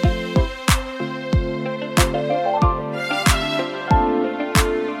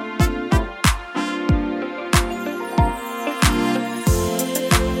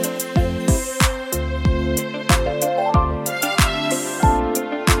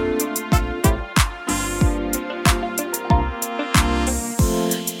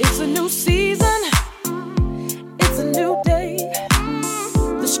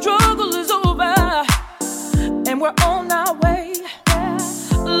 We're on our way.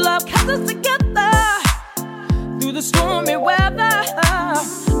 Love kept us together through the stormy weather.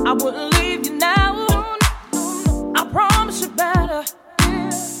 I wouldn't leave you now. I promise you better.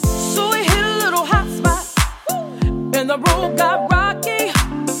 So we hit a little hot spot, and the road got rocky.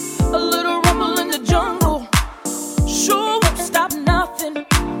 A little rumble in the jungle sure won't stop nothing.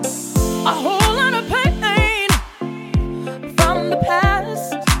 A whole lot of pain from the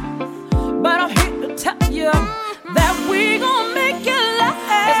past, but I'm here to tell you that we gon' make it last.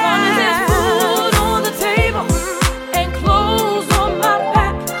 As long as there's food on the table and clothes on my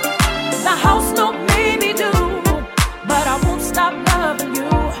back, the house no maybe do, but I won't stop loving you.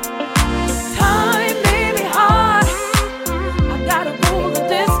 Time may be hard, I gotta go the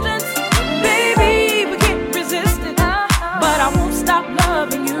distance, baby, we can't resist it, but I won't stop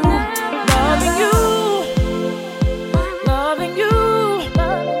loving you, loving you, loving you.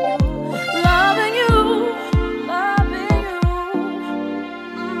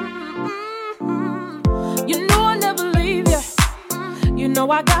 You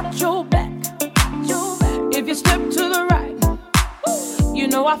know I got your back. If you step to the right, you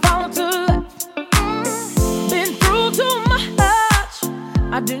know I follow to the left. Been through too much,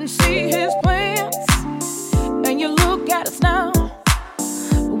 I didn't see his plans. And you look at us now,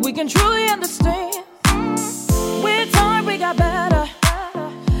 we can truly understand. With time we got better,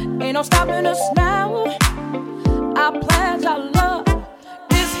 ain't no stopping us now. I pledge our love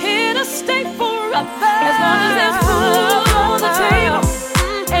is here to stay forever. As long as there's food on the table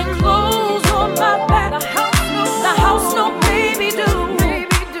and clothes on my back, the house no baby do,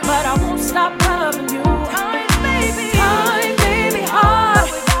 but I won't stop loving you. Time may be hard,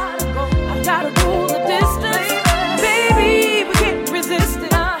 I gotta go the distance, baby, we can't resist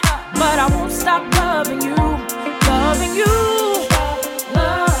it, but I won't stop loving you, loving you.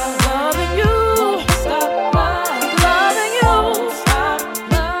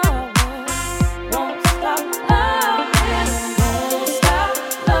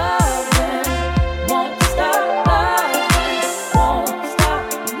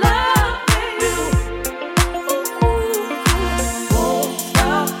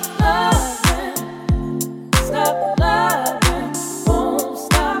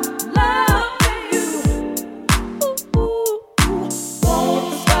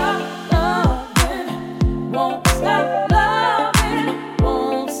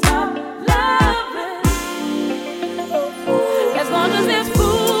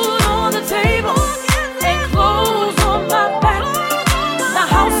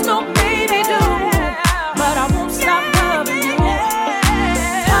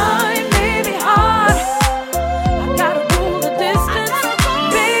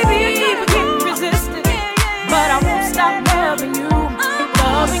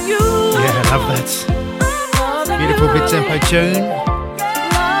 up-tempo tune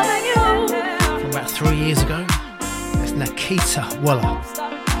from about 3 years ago. That's Nikita Walla.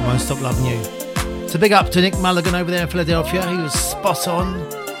 I Won't Stop Loving You. So big up to Nick Mulligan over there in Philadelphia. He was spot on.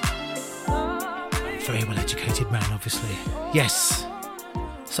 Very well educated man, obviously. Yes.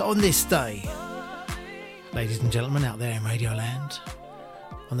 So on this day, ladies and gentlemen out there in Radioland,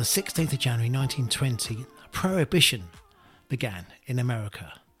 on the 16th of January 1920, Prohibition began in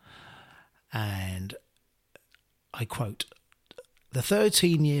America. And I quote, "The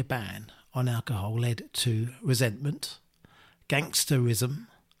 13-year ban on alcohol led to resentment, gangsterism,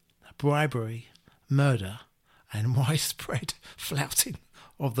 bribery, murder, and widespread flouting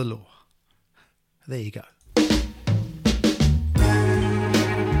of the law." There you go.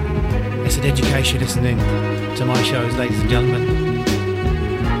 It's an education listening to my shows, ladies and gentlemen.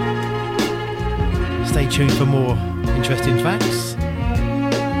 Stay tuned for more interesting facts.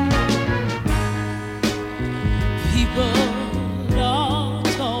 People are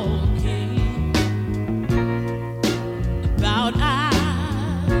talking about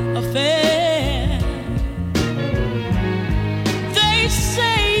our affair. They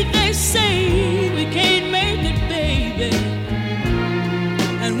say we can't make it, baby,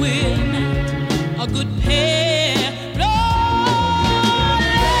 and we're not a good pair.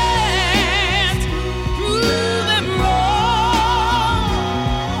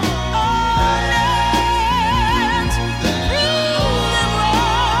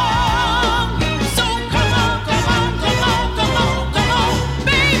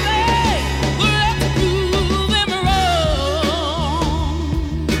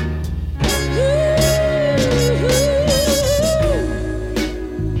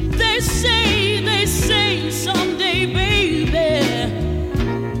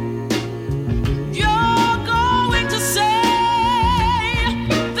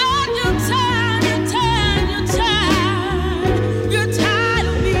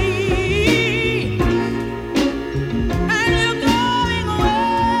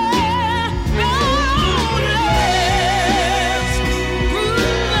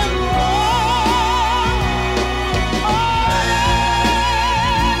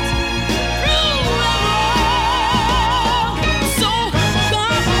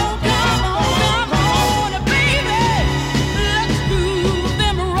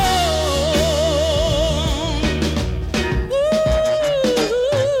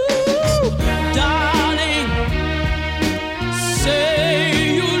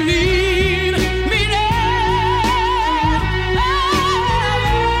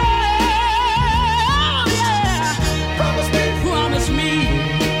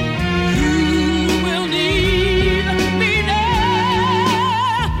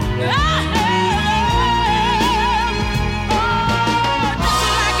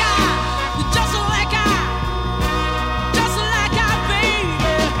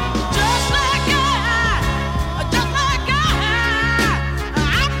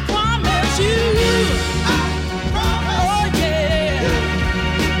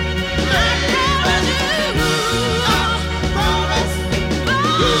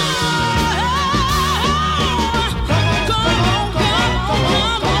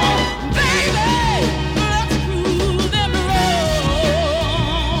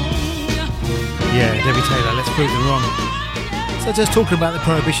 Just talking about the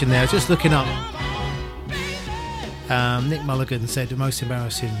prohibition there, just looking up. Nick Mulligan said the most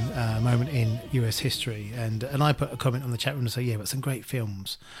embarrassing moment in US history, and I put a comment on the chat room to say, yeah, but some great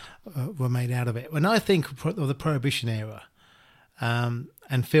films were made out of it. When I think of the Prohibition era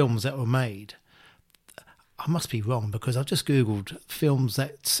and films that were made, I must be wrong because I've just Googled films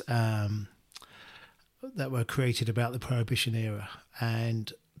that were created about the Prohibition era,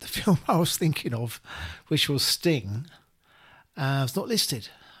 and the film I was thinking of, which was Sting, it's not listed.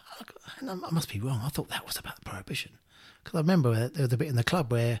 I must be wrong. I thought that was about the Prohibition. Because I remember there was a bit in the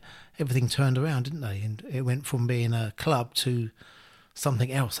club where everything turned around, didn't they? And it went from being a club to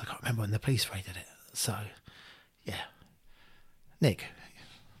something else. I can't remember when the police raided it. So, yeah. Nick,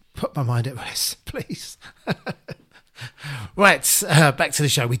 put my mind at rest, please. Right, back to the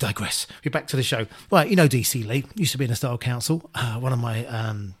show. We digress. We're back to the show. Right, you know DC Lee. Used to be in the Style Council. One of my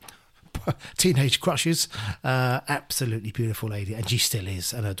teenage crushes. Absolutely beautiful lady. And she still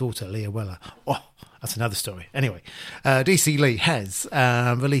is. And her daughter, Leah Weller. Oh, that's another story. Anyway, DC Lee has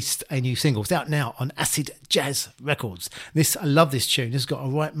released a new single. It's out now on Acid Jazz Records. I love this tune. It's got a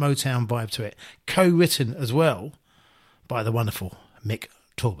right Motown vibe to it. Co-written as well by the wonderful Mick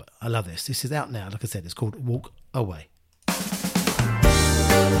Talbot. I love this. This is out now. Like I said, it's called Walk Away.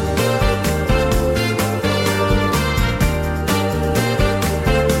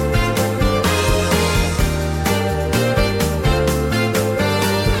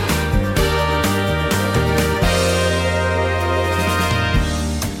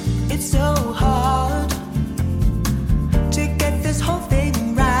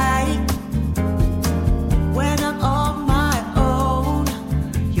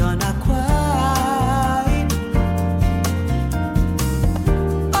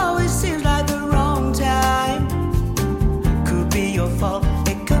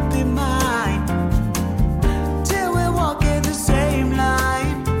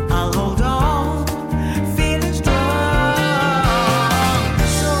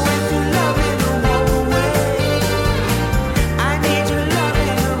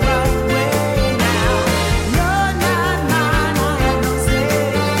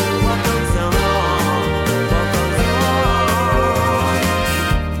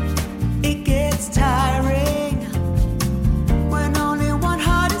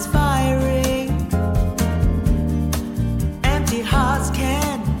 hearts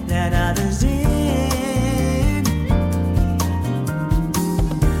can't let others in.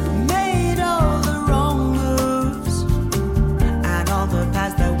 Made all the wrong moves and all the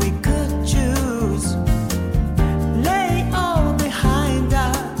paths that we could choose. Lay all behind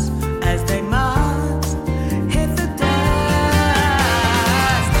us as they must hit the dust.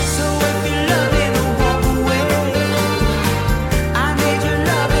 So if you love it, walk away. I need your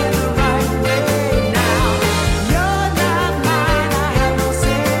love in the right way now. You're not mine, I have no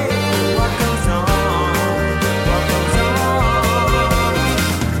say. What goes on? What goes on?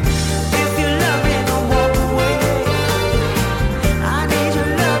 If you love it, walk away. I need your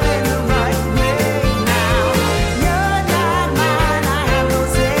love in the right way now. You're not mine, I have no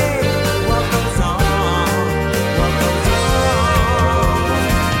say. What goes on? What goes on?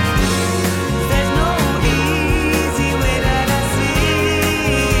 There's no easy way that I see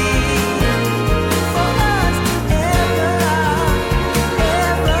for us to ever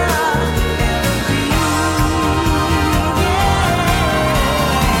be.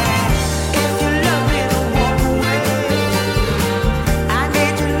 If you love me, don't walk away. I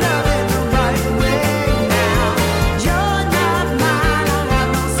need your love in the right way now. You're not mine, I have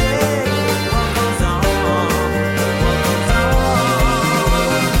no say. What goes on? What goes on?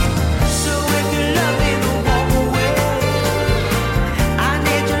 So if you love me, don't walk away. I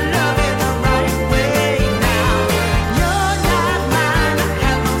need your love in the right way now. You're not mine, I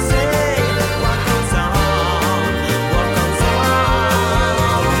have no say. What goes on? What goes on?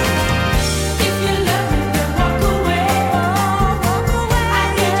 If you love me, then walk away. I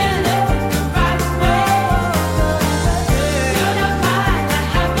need your love in the right way. You're not mine, I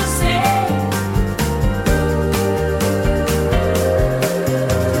have no say.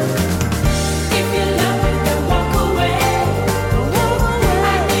 If you love me, then walk away.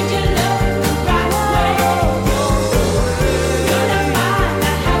 I need your love in the right way. You're not mine,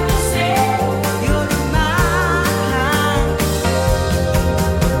 I have no say. You're not mine.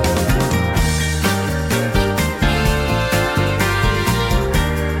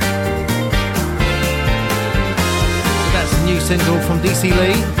 That's a new single from DC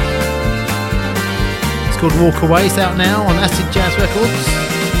Lee. It's called Walk Away. It's out now on Acid Jazz Records.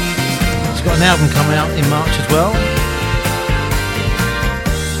 She's got an album coming out in March as well.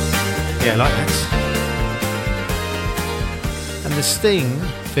 Yeah, I like that. And the Sting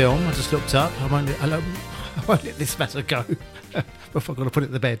film, I just looked up. I won't let this matter go before I've got to put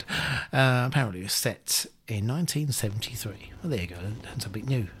it to bed. Apparently it's set in 1973. Well, there you go. That's something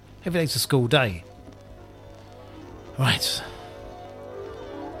new. Every day's a school day. Right.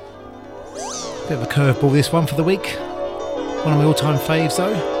 Bit of a curveball this one for the week. One of my all-time faves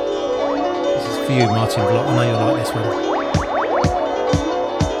though. This is for you, Martin Block. I know you'll like this one.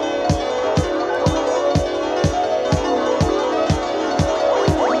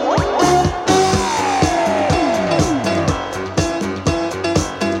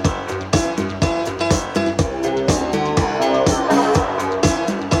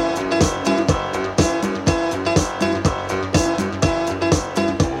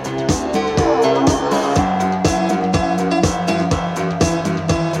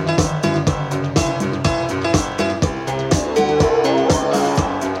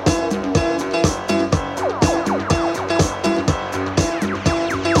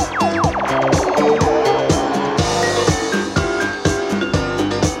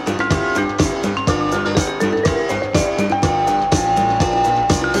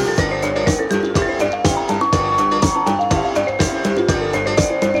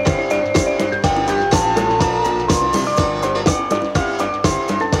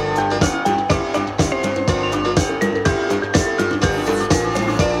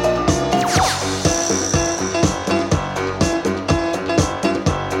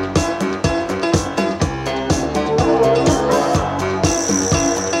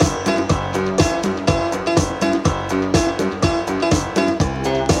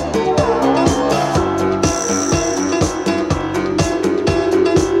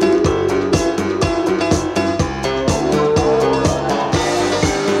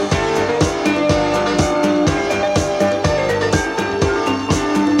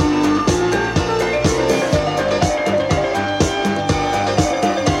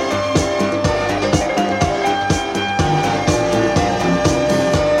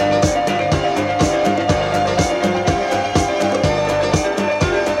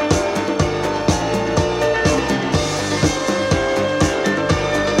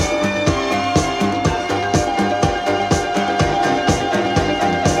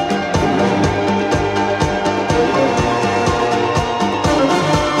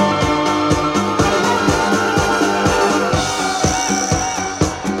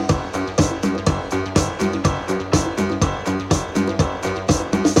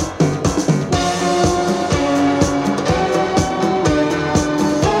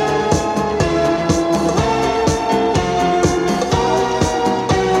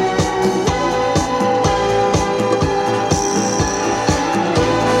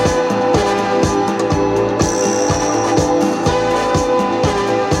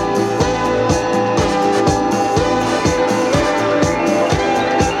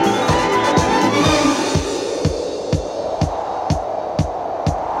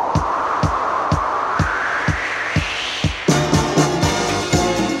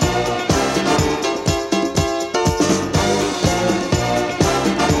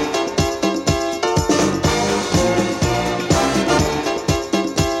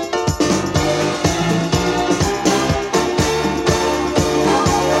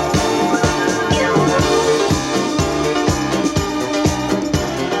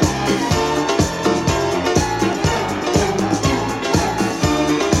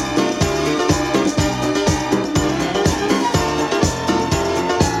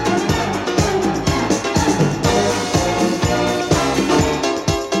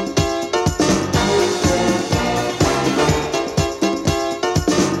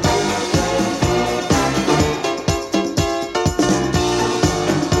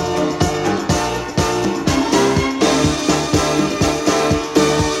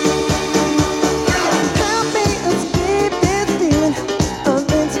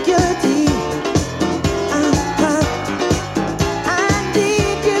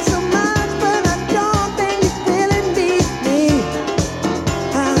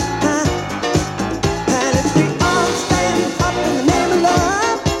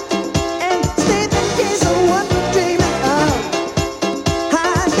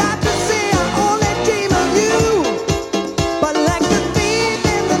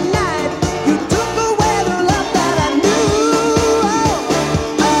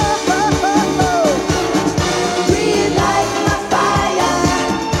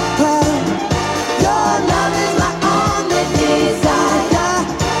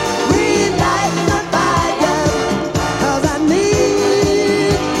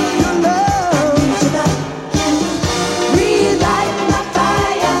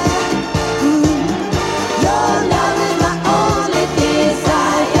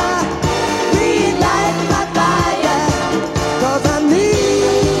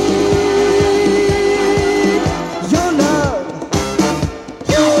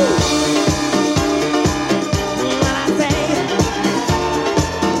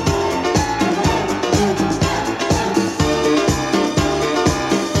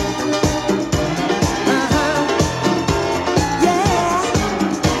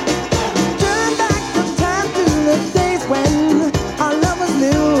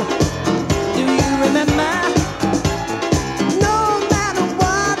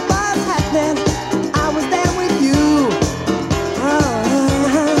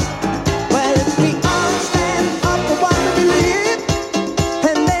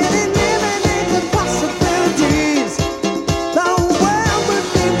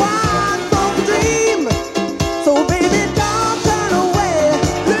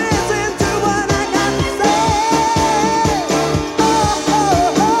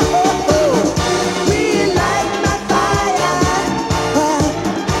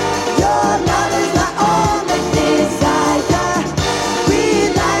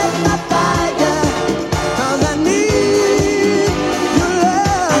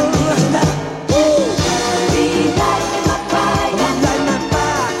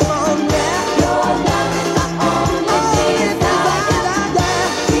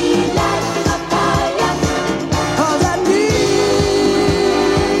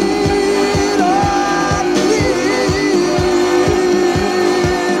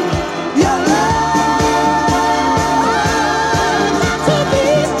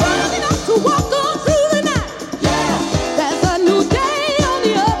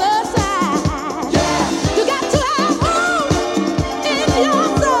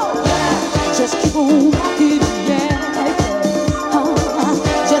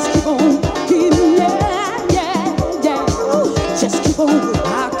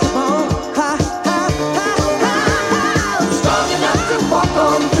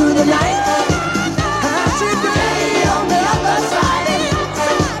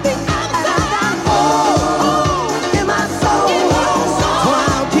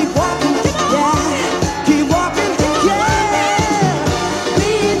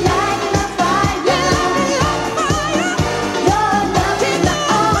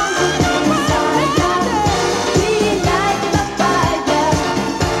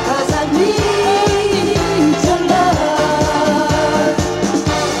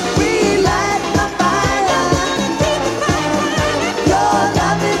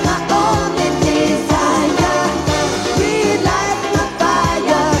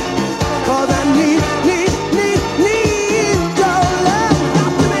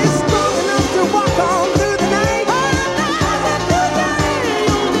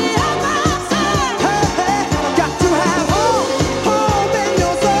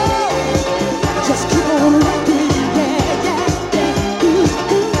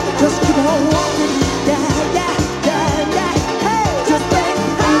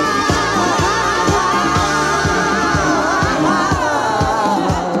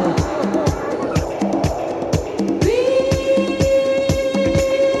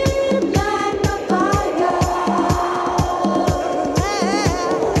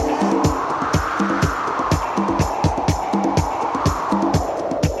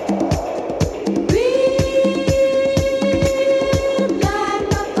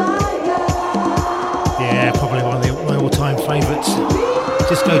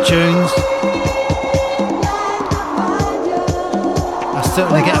 disco tunes. I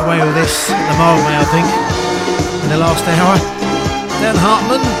certainly get away with this at the Mildmay, I think, in the last hour. Dan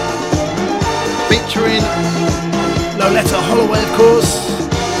Hartman, featuring Loletta Holloway, of course.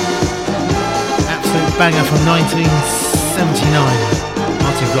 Absolute banger from 1979.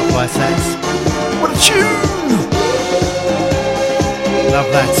 Martin Block by sax. What a tune! Love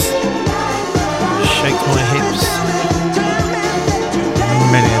that. Shake my hips.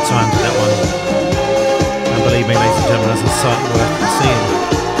 Many a time to that one. And believe me, ladies and gentlemen, that's a sight worth seeing.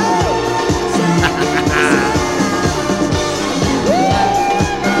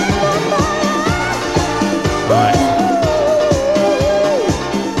 Right.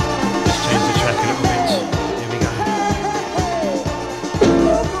 Let's change the track a little bit. Here we go.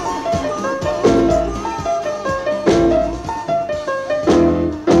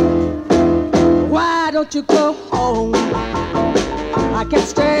 Why don't you go home? I can't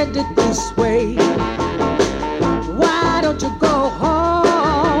stand it this way. Why don't you go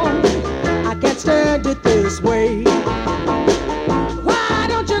home? I can't stand it this way. Why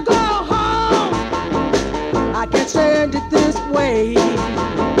don't you go home? I can't stand it this way.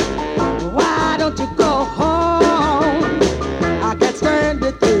 Why don't you go home? I can't stand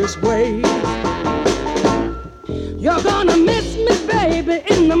it this way. You're gonna miss me, baby,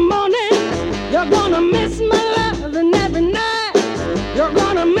 in the morning. You're gonna miss my loving every night. You're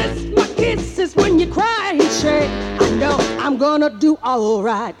gonna miss my kisses when you cry and shake. I know I'm gonna do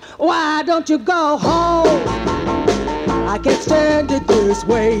alright. Why don't you go home? I can't stand it this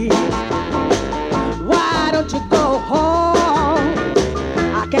way. Why don't you go home?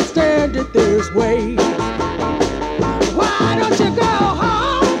 I can't stand it this way. Why don't you go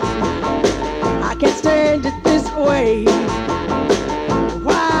home? I can't stand it this way.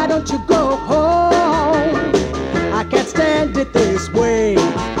 Why don't you go home? I can't stand it this way.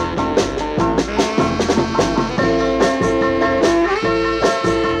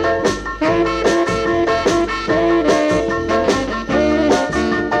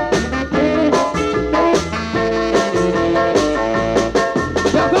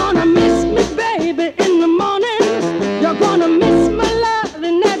 You're gonna miss me, baby, in the morning. You're gonna miss my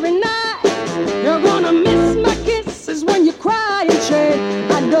loving every night. You're gonna miss my kisses when you cry and shake.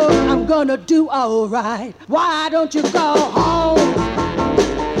 I know I'm gonna do alright. Why don't you go home?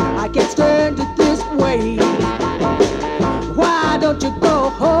 I can't stand it this way. Why don't you go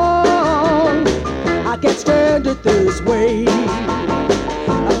home? I can't stand it this way.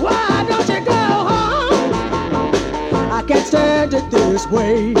 Why don't you go home? I can't stand it this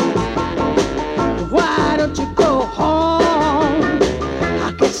way. Why don't you go home?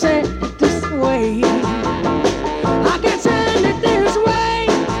 I can't stand it this way. I can't stand it this way.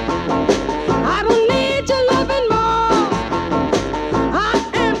 I don't need your love anymore. I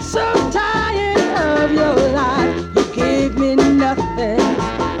am so tired of your life. You gave me nothing.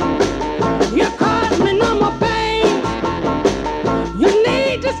 You caused me no more pain. You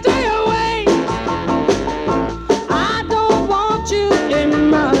need to stay away. I don't want you in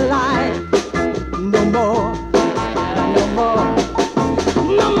my life no more. No more.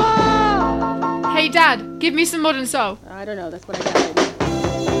 No more. Hey Dad, give me some modern soul. I don't know, that's what I got right now.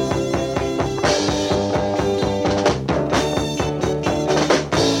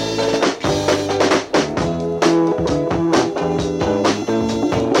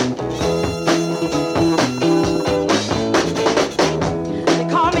 They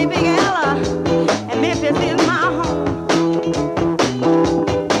call me Big Ella, and Memphis is my home.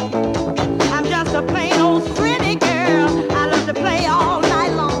 I'm just a plain old pretty girl. I love to play all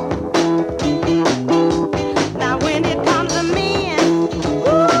night long. Now when it comes to men,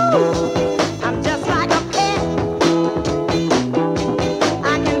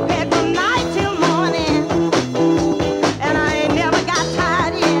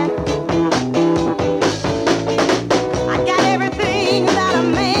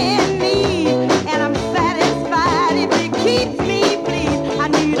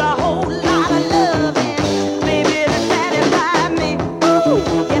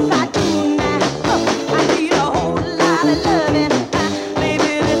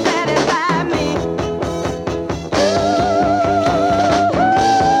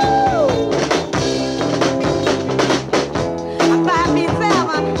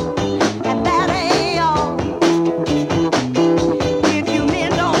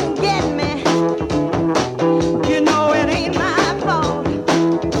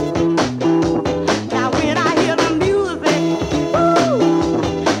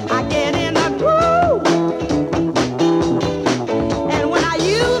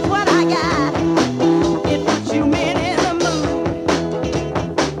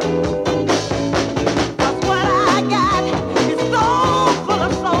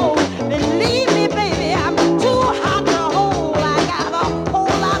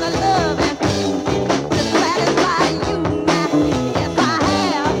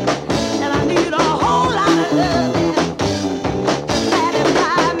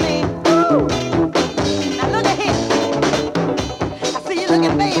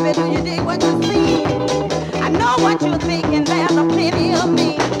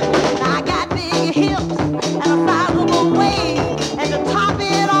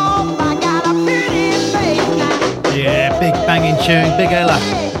 banging tune, Big Ella.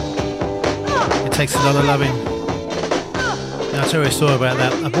 It takes a lot of loving. Now, I'll tell you a story about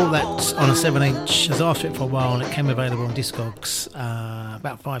that. I bought that on a 7-inch. I was after it for a while and it came available on Discogs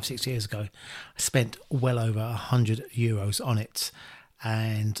about 5-6 years ago. I spent well over €100 on it.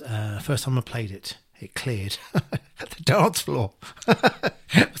 And first time I played it, it cleared the dance floor.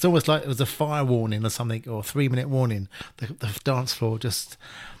 It's almost like it was a fire warning or something, or a 3-minute warning. The dance floor just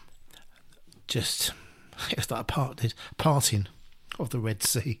it was like a parting of the Red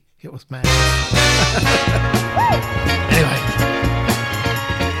Sea. It was mad. Anyway,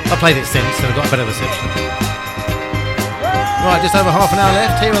 I played it since, so I got a better reception. Right, just over half an hour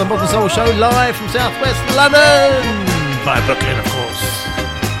left here on the Modern Soul Show, live from Southwest London, by Brooklyn, of course.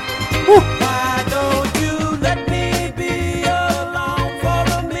 Woo. Why don't you let me be alone for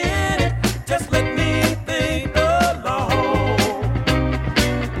a minute? Just let me think alone.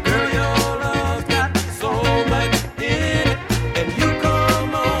 Girl, your love's got so much in it, and you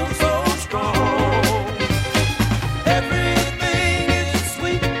come on so strong. Everything is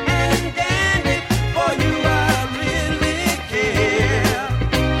sweet and dandy. For you I really care.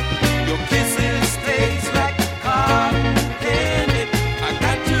 Your kisses taste like cotton candy. I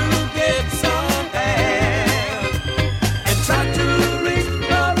got to get some air and try to reach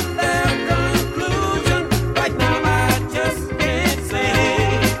a fair conclusion. Right now I just can't say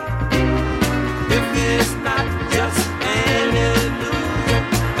if it's not just an illusion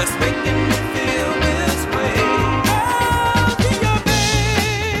that's making me feel this way. I'll be your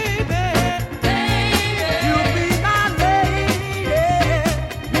baby, you'll be my lady.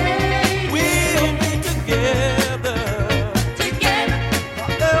 We'll be together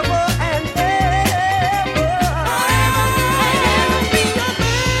forever and ever. I'll be your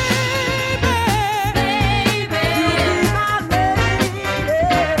baby, you'll be my lady.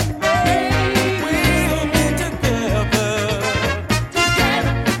 We'll be together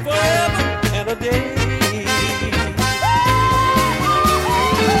forever and a day.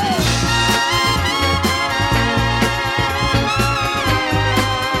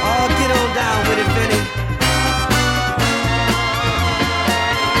 Oh, get on down with it, Benny.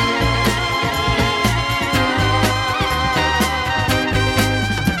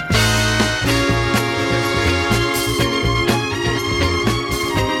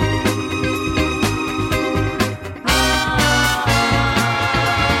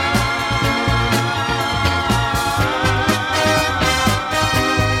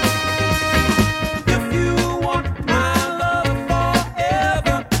 If you want my love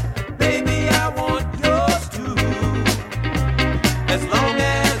forever, baby, I want yours too. As long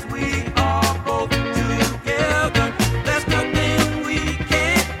as we are both together, there's nothing we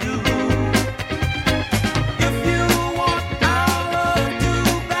can't do. If you want our love to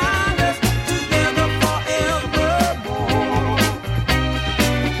bind us together forevermore,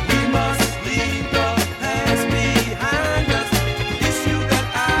 we must leave the past behind us. It's you that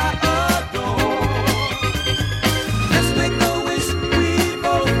I adore. Let's make a wish we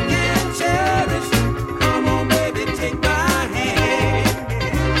both can cherish. Come on, baby, take my hand.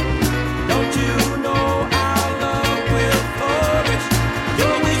 Don't you know our love will flourish?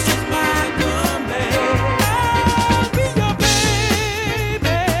 Your wish is my command. I'll be your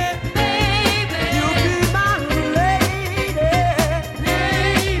baby, you'll be my lady.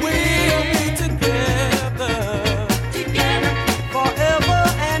 We'll be together forever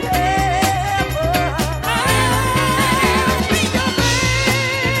and ever. I'll be your baby,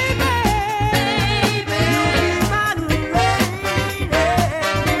 you'll be my lady.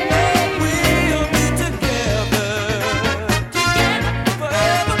 We'll be together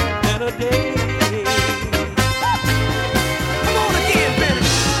forever and a day. Come on again, Benny.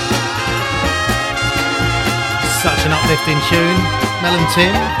 Such an uplifting tune. Mel and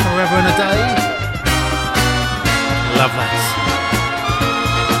Tim, Forever and a Day. Love that.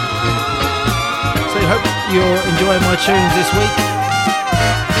 So I hope you're enjoying my tunes this week.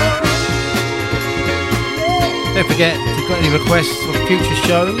 Don't forget, if you've got any requests for future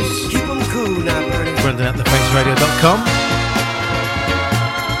shows, Keep 'em cool now, Bernie. Brendan at thefaceradio.com.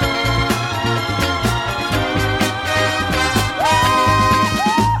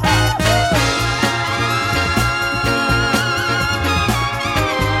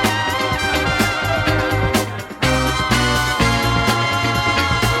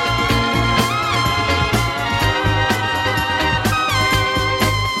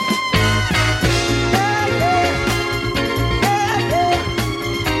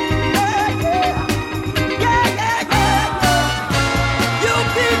 Yeah, yeah, yeah.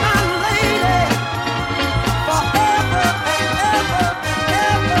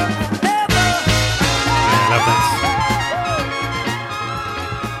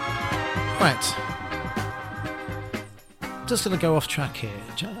 just going to go off track here.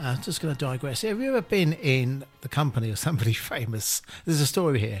 Just going to digress. Have you ever been in the company of somebody famous? There's a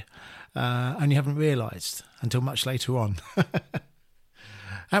story here, and you haven't realised until much later on.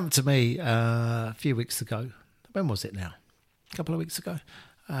 Happened to me a few weeks ago. When was it now? A couple of weeks ago.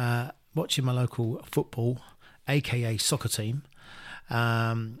 Watching my local football, aka soccer team,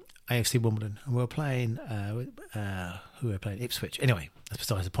 AFC Wimbledon, and we were playing. Who were we playing? Ipswich. Anyway, that's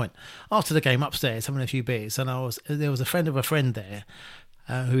besides the point. After the game, upstairs having a few beers, and there was a friend of a friend there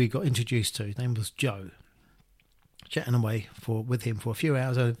who he got introduced to. His name was Joe. Chatting away with him for a few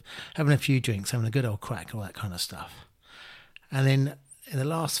hours, having a few drinks, having a good old crack, all that kind of stuff. And then in the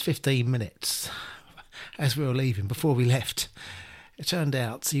last 15 minutes, as we were leaving, before we left, it turned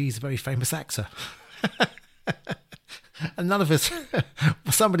out he's a very famous actor. And none of us,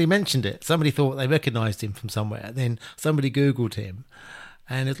 somebody mentioned it. Somebody thought they recognised him from somewhere. Then somebody Googled him,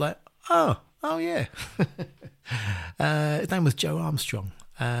 and it's like, oh yeah. His name was Joe Armstrong.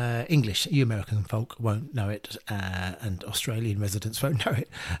 English, you American folk won't know it, and Australian residents won't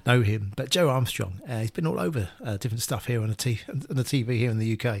know him. But Joe Armstrong, he's been all over different stuff here on the TV here in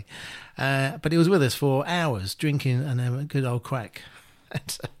the UK. But he was with us for hours, drinking and having a good old crack.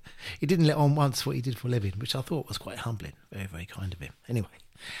 And, he didn't let on once what he did for a living, which I thought was quite humbling. Very, very kind of him. Anyway,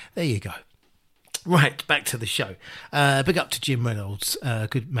 there you go. Right, back to the show. Big up to Jim Reynolds, a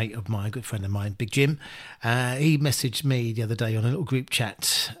good mate of mine, good friend of mine, Big Jim. He messaged me the other day on a little group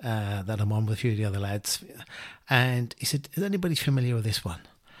chat that I'm on with a few of the other lads. And he said, is anybody familiar with this one?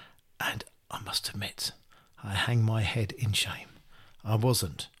 And I must admit, I hang my head in shame. I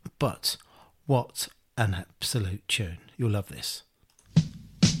wasn't. But what an absolute tune. You'll love this.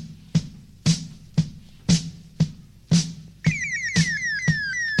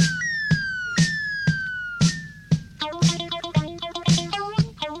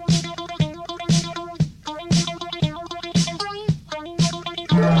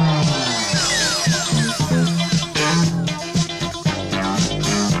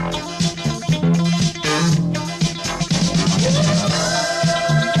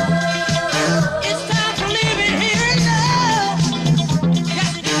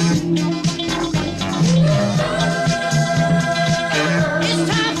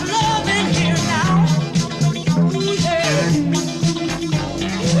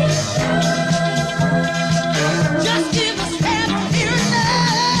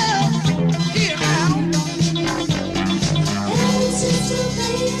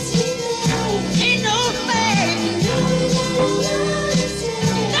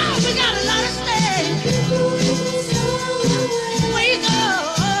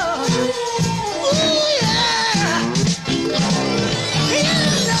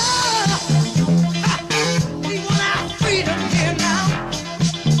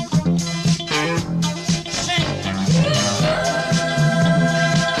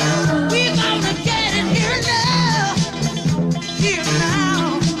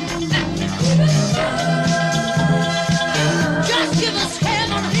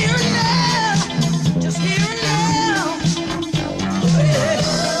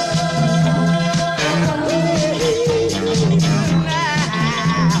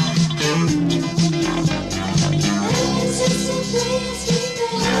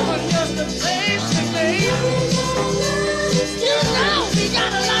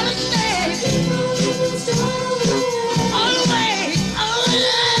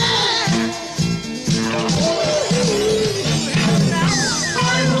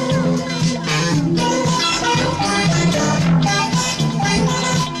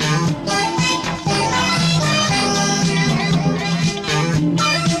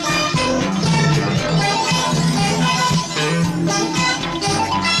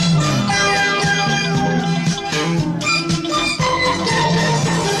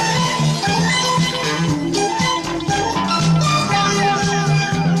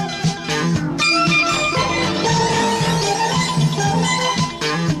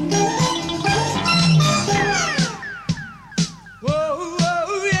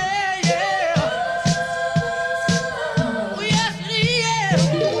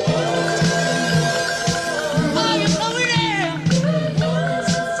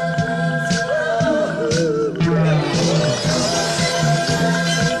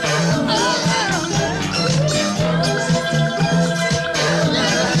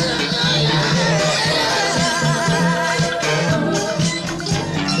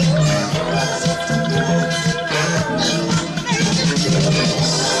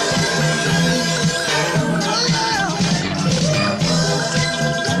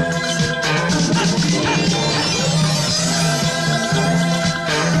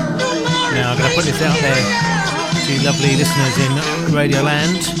 Put this out there to you lovely listeners in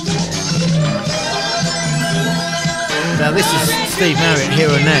Radioland. Now this is Steve Marriott, Here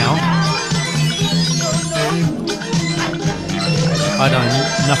and Now. I know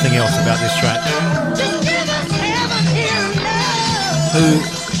nothing else about this track.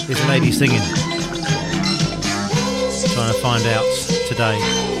 Who is the lady singing? Trying to find out today.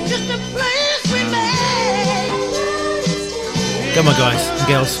 Come on guys and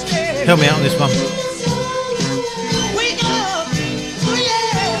girls, help me out on this one.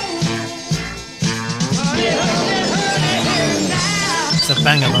 It's a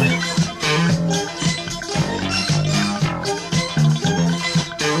banger, man.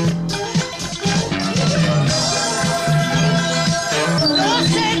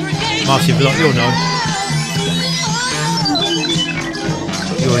 Marcy Vlot, you'll know.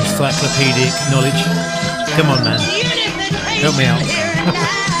 Your encyclopedic knowledge. Come on, man. Help me out.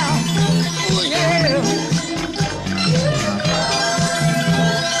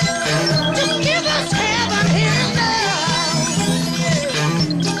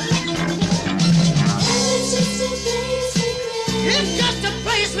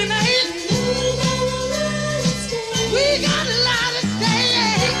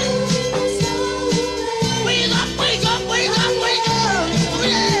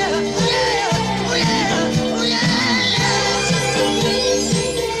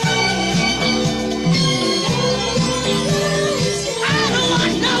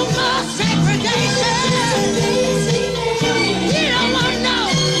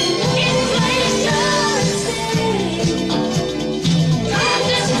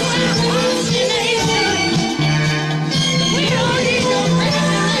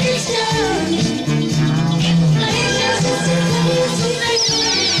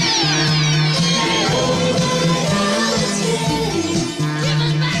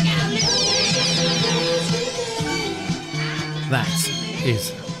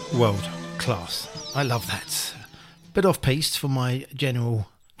 Is world class. I love that. Bit off-piste for my general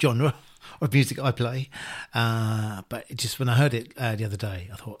genre of music I play, but just when I heard it the other day,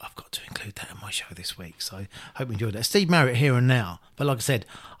 I thought I've got to include that in my show this week. So hope you enjoyed that. Steve Marriott, Here and Now. But like I said,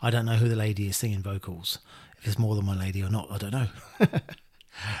 I don't know who the lady is singing vocals. If it's more than one lady or not, I don't know.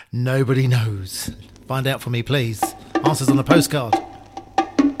 Nobody knows. Find out for me, please. Answers on the postcard.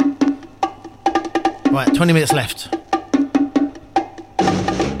 Right, 20 minutes left.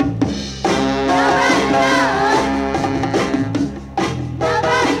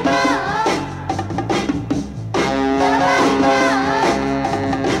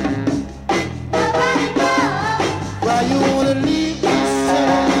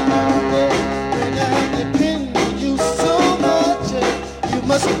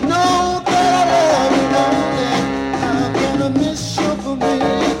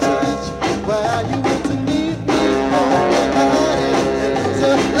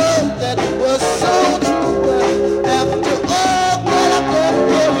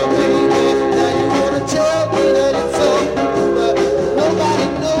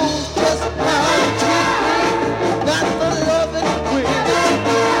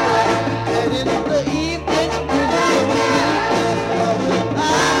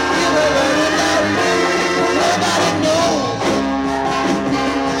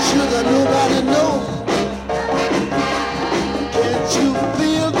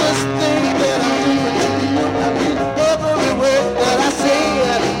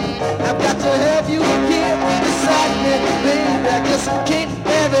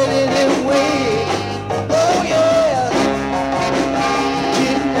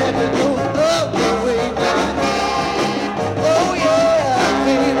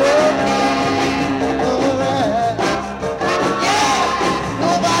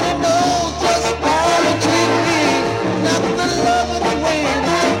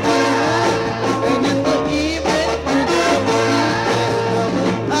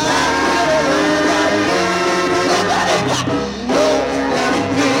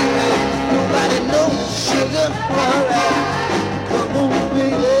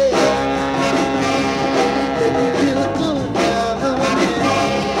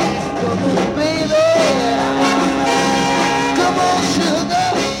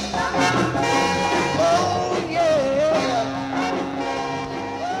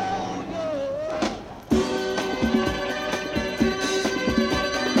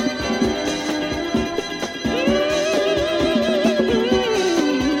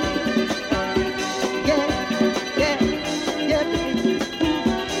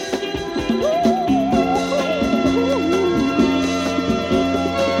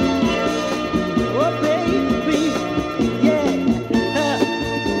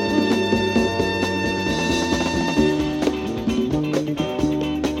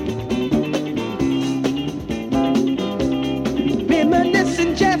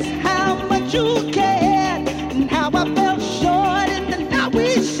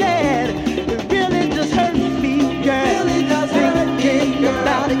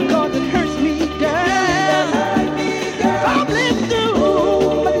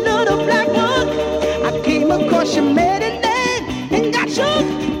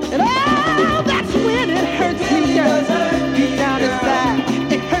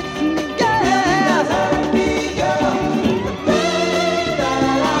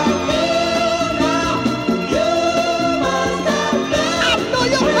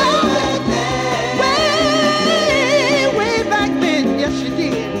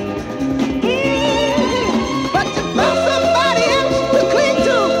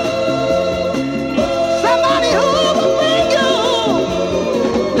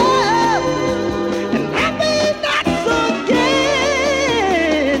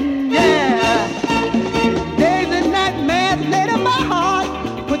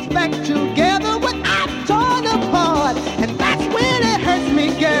 back together without torn apart. And that's when it hurts me,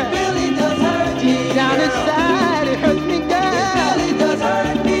 girl. It really does hurt me. Deep down inside, it hurts me, girl. It really does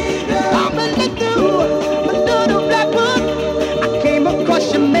hurt me, girl. I'm gonna do my little black book. I came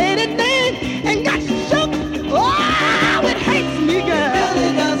across your maiden name and got shook. Oh, it hurts me, girl. It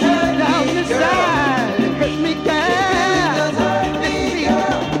really does hurt down me, inside, girl. It hurts me, girl.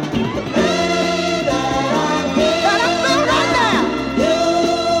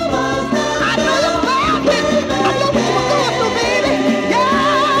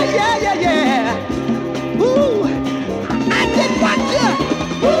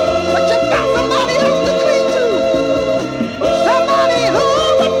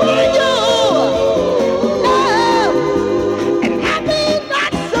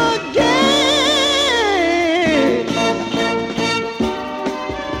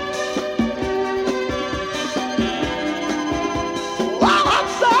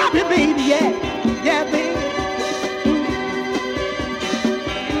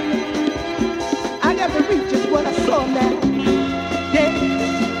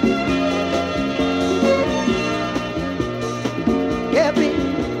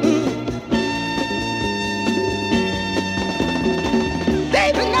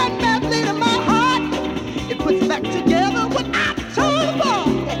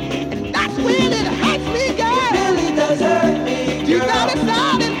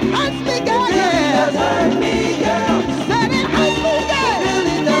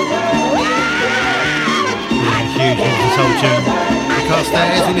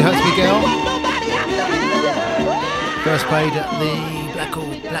 Carstairs, Really Hurts Me Girl. First played at the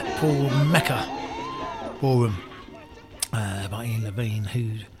Blackpool Mecca Ballroom by Ian Levine,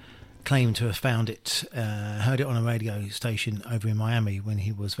 who claimed to have found it, heard it on a radio station over in Miami when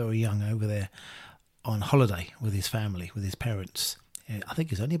he was very young over there on holiday with his family, with his parents. I think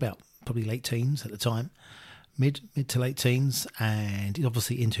he was only about probably late teens at the time, mid to late teens, and he's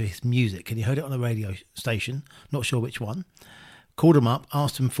obviously into his music, and he heard it on a radio station, not sure which one. Called them up,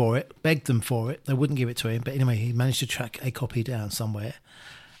 asked them for it, begged them for it. They wouldn't give it to him, but anyway, he managed to track a copy down somewhere,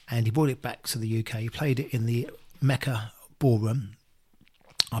 and he brought it back to the UK. He played it in the Mecca Ballroom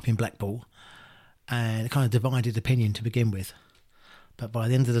up in Blackpool, and it kind of divided opinion to begin with. But by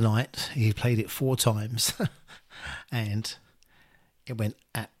the end of the night, he played it 4 times, and it went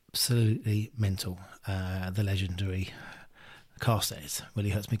absolutely mental. The legendary Carstairs,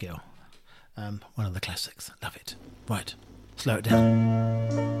 Really Hurts Me Girl. One of the classics. Love it. Right. Slow it down.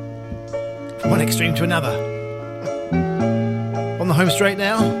 From one extreme to another. On the home straight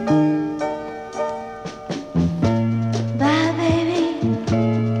now. Bye, baby.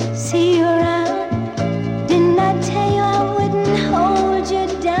 See you around. Didn't I tell you I wouldn't hold you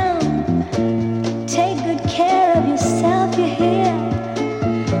down? Take good care of yourself, you hear?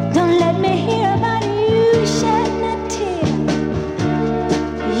 Don't let me hear about you shedding a tear.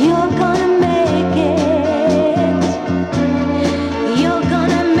 You're gonna make it.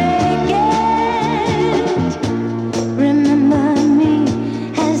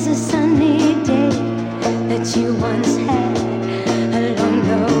 The sun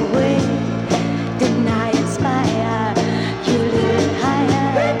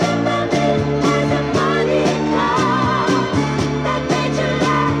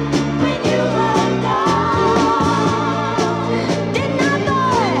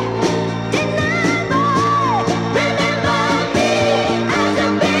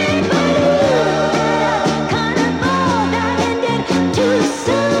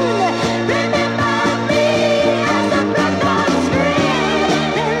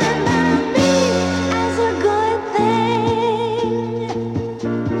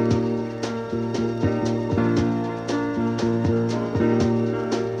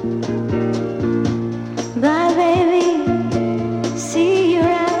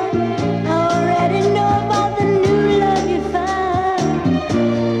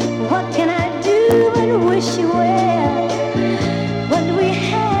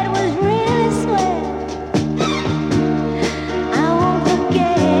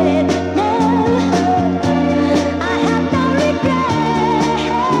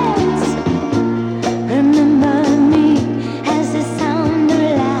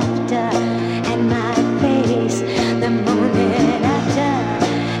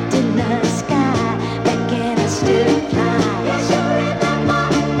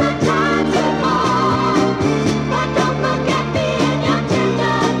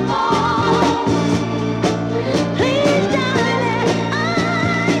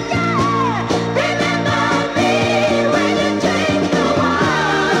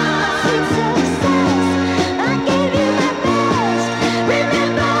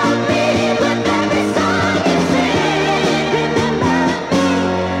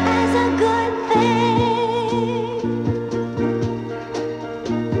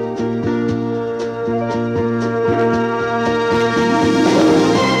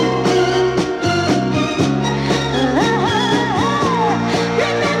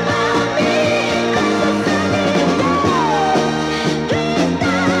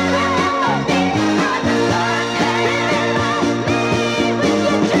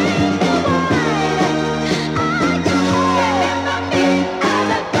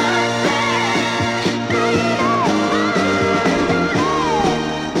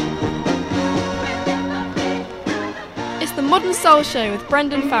Soul Show with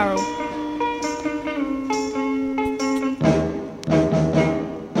Brendan Farrell.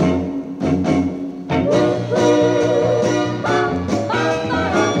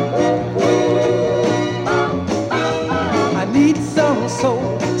 I need some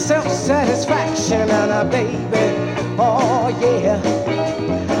soul self-satisfaction and a baby, oh yeah.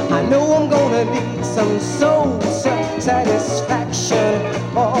 I know I'm gonna need some soul self-satisfaction,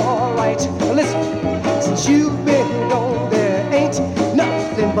 alright. Listen, since you've been gone there ain't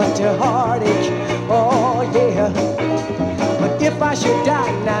nothing but your heartache, oh yeah. But if I should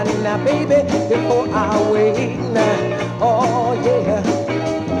die now baby, before I wait now, oh yeah,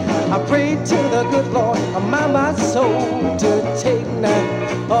 I pray to the good Lord, my soul to take now,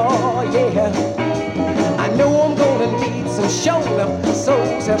 oh yeah. I know I'm gonna need some shoulder,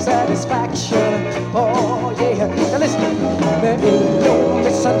 soul self-satisfaction, oh yeah. Now listen, there ain't no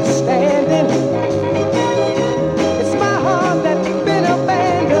misunderstanding. It's my heart that's been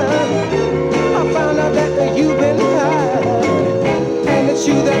abandoned. I found out that you've been hurt, and it's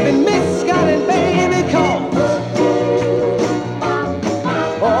you that been misguided, baby, cause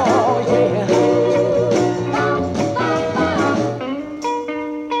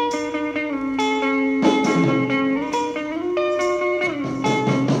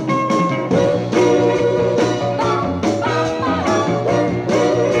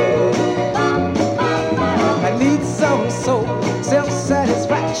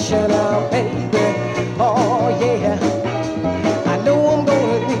self-satisfaction, oh baby, oh yeah. I know I'm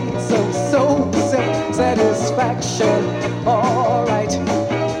gonna need some soul self-satisfaction, alright.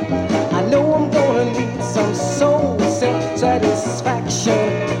 I know I'm gonna need some soul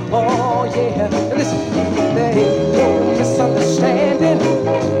self-satisfaction, oh yeah. Listen, there ain't no misunderstanding.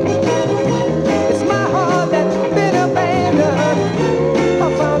 It's my heart that's been abandoned. I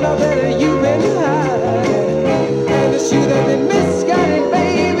found out that you've been hiding, and it's you that been misguided,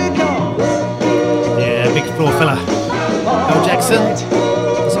 baby, cause Yeah, big floor fella. Bill Jackson.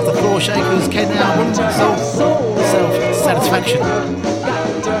 It's off the Floor Shakers, Ken album. Self-satisfaction.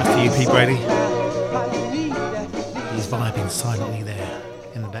 After you, Pete Brady. He's vibing silently there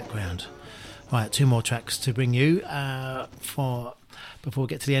in the background. Right, two more tracks to bring you before we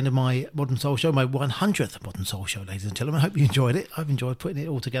get to the end of my Modern Soul Show, my 100th Modern Soul Show, ladies and gentlemen. I hope you enjoyed it. I've enjoyed putting it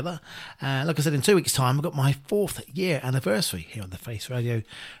all together. Like I said, in 2 weeks' time, I've got my 4th year anniversary here on the Face Radio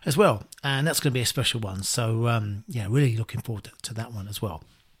as well. And that's going to be a special one. So, yeah, really looking forward to that one as well.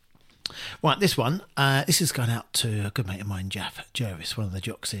 Right, this one, this is going out to a good mate of mine, Jaff Jervis, one of the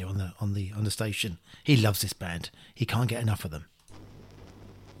jocks here on the station. He loves this band. He can't get enough of them.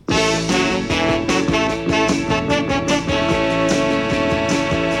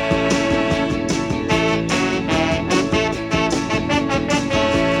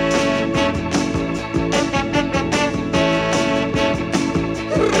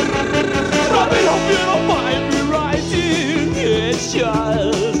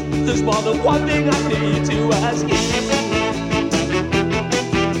 There's more than one thing I need to ask you.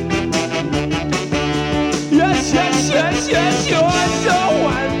 Yes, you're so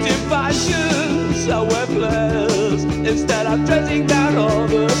anti-fashion, so worthless. Instead of dressing down all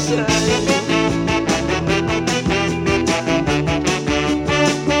the same.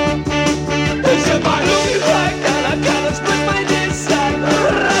 Except I look like that, I gotta split my design.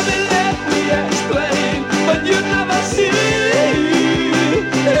 Rather let me explain, but you never see.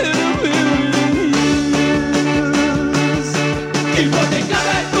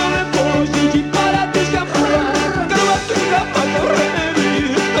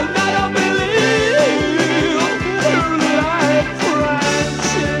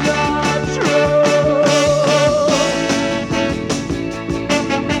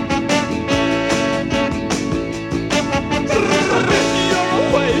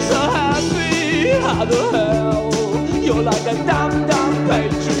 You're like a damn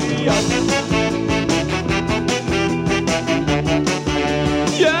patriot.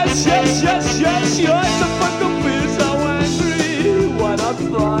 Yes, you're so fucking me so angry when I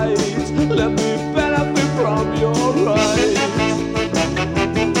fight. Let me benefit from your right.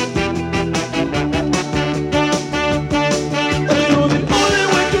 You're the only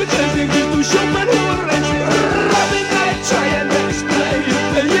one to take it to show me who is rubbing. I try and explain,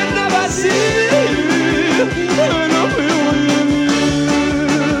 and you never see.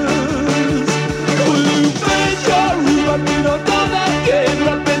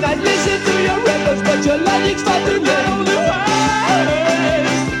 But your logic's fighting the only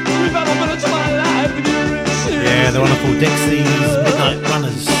ways. We've had a minute of my life and you're insane. Yeah, the wonderful Dexys, Midnight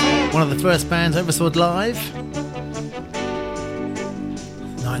Runners. One of the first bands I ever saw live.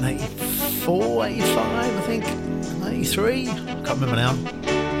 1984, 85, I think. 93. I can't can't remember now.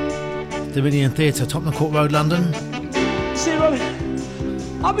 Dominion Theatre, Tottenham Court Road, London. See, Robin,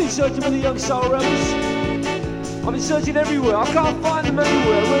 I've been searching for the young soul rebels. I've been searching everywhere. I can't find them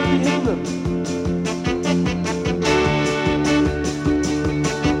everywhere. Where have you hidden them?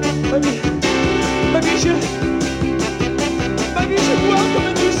 Maybe you should welcome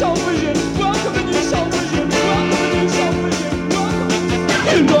a new soul vision. Welcome a new soul vision. Welcome a new soul vision.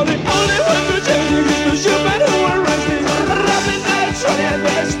 You know the only way to change it is you better were resting. Rapping night, trying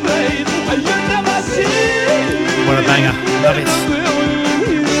to explain. You never see. What a banger. Love it.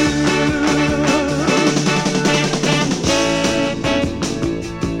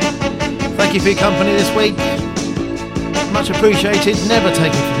 Thank you for your company this week. Much appreciated. Never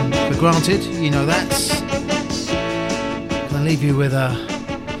taken for granted. You know that. I'll leave you with one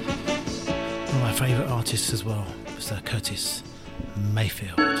of my favourite artists as well, Mr. Curtis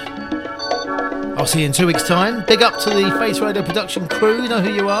Mayfield. I'll see you in 2 weeks' time. Big up to the Face Radio production crew. You know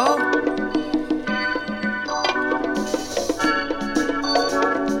who you are.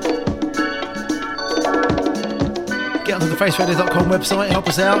 Get onto the faceradio.com website. Help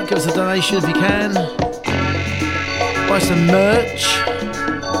us out. Give us a donation if you can. Buy some merch.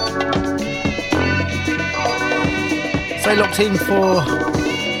 Stay locked in for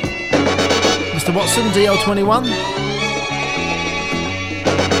Mr. Watson, DL21.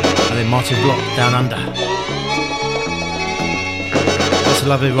 And then Martin Block, Down Under. Lots of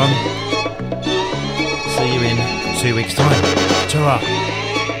love, everyone. See you in 2 weeks' time. Ta-ra.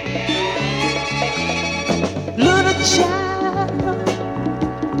 Little child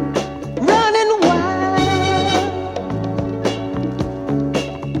running wild.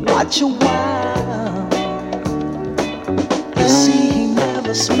 Watch a while. You see he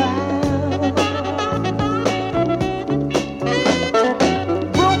never smiled.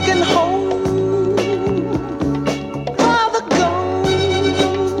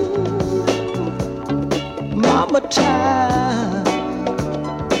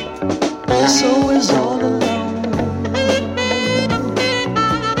 So is all alone.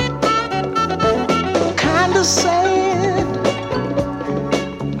 Kinda sad,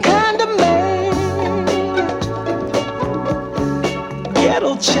 kinda mad.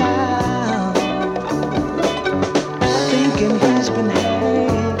 Ghetto child, thinking he's been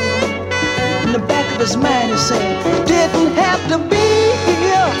had. In the back of his mind he said, didn't have to be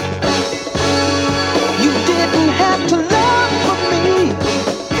here. You didn't have to love for me.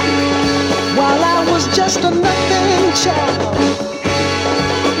 While I was just a nothing child,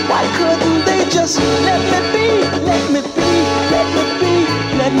 why couldn't they just let me be, let me be, let me be,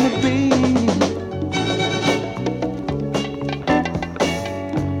 let me be?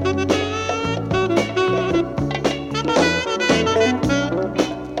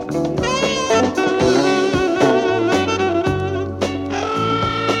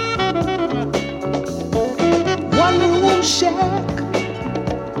 One room shack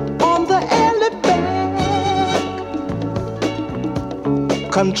on the alley back.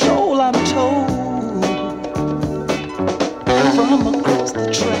 Control, I'm told, from across the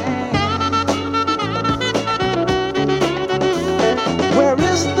track. Where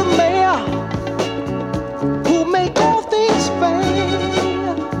is the mayor who make all things fair?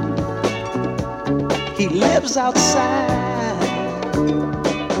 He lives outside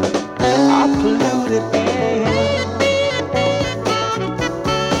our polluted air.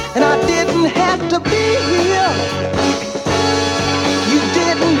 And I didn't have to be here. You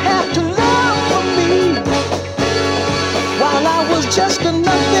didn't have to love for me. While I was just a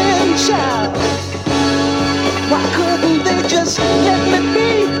nothing child, why couldn't they just let me be,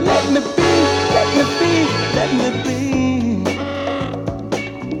 let me be, let me be, let me be?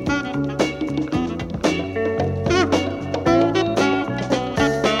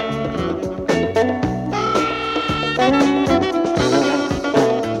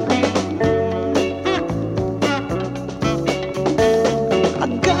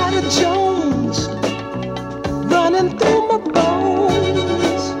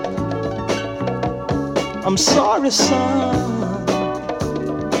 I'm sorry, son,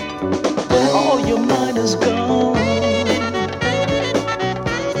 all your mind is gone.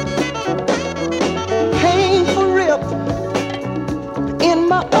 Painful rip in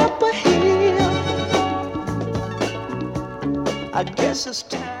my upper heel. I guess it's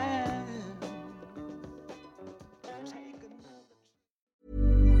time.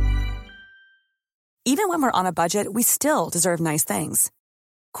 Even when we're on a budget, we still deserve nice things.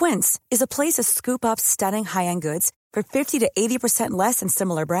 Quince is a place to scoop up stunning high-end goods for 50 to 80% less than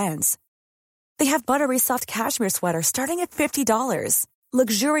similar brands. They have buttery soft cashmere sweaters starting at $50,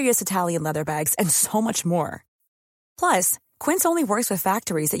 luxurious Italian leather bags, and so much more. Plus, Quince only works with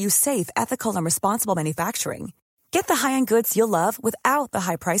factories that use safe, ethical, and responsible manufacturing. Get the high-end goods you'll love without the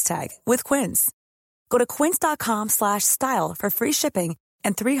high price tag with Quince. Go to quince.com/style for free shipping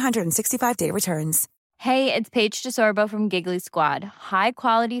and 365-day returns. Hey, it's Paige DeSorbo from Giggly Squad. High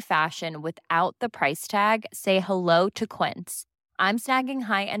quality fashion without the price tag. Say hello to Quince. I'm snagging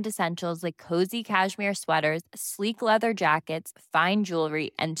high-end essentials like cozy cashmere sweaters, sleek leather jackets, fine jewelry,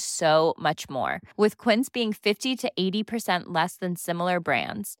 and so much more. With Quince being 50 to 80% less than similar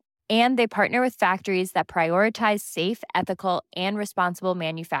brands. And they partner with factories that prioritize safe, ethical, and responsible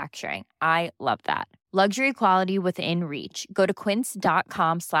manufacturing. I love that. Luxury quality within reach. Go to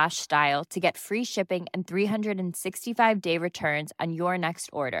quince.com/style to get free shipping and 365-day returns on your next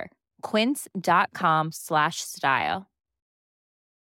order. Quince.com/style.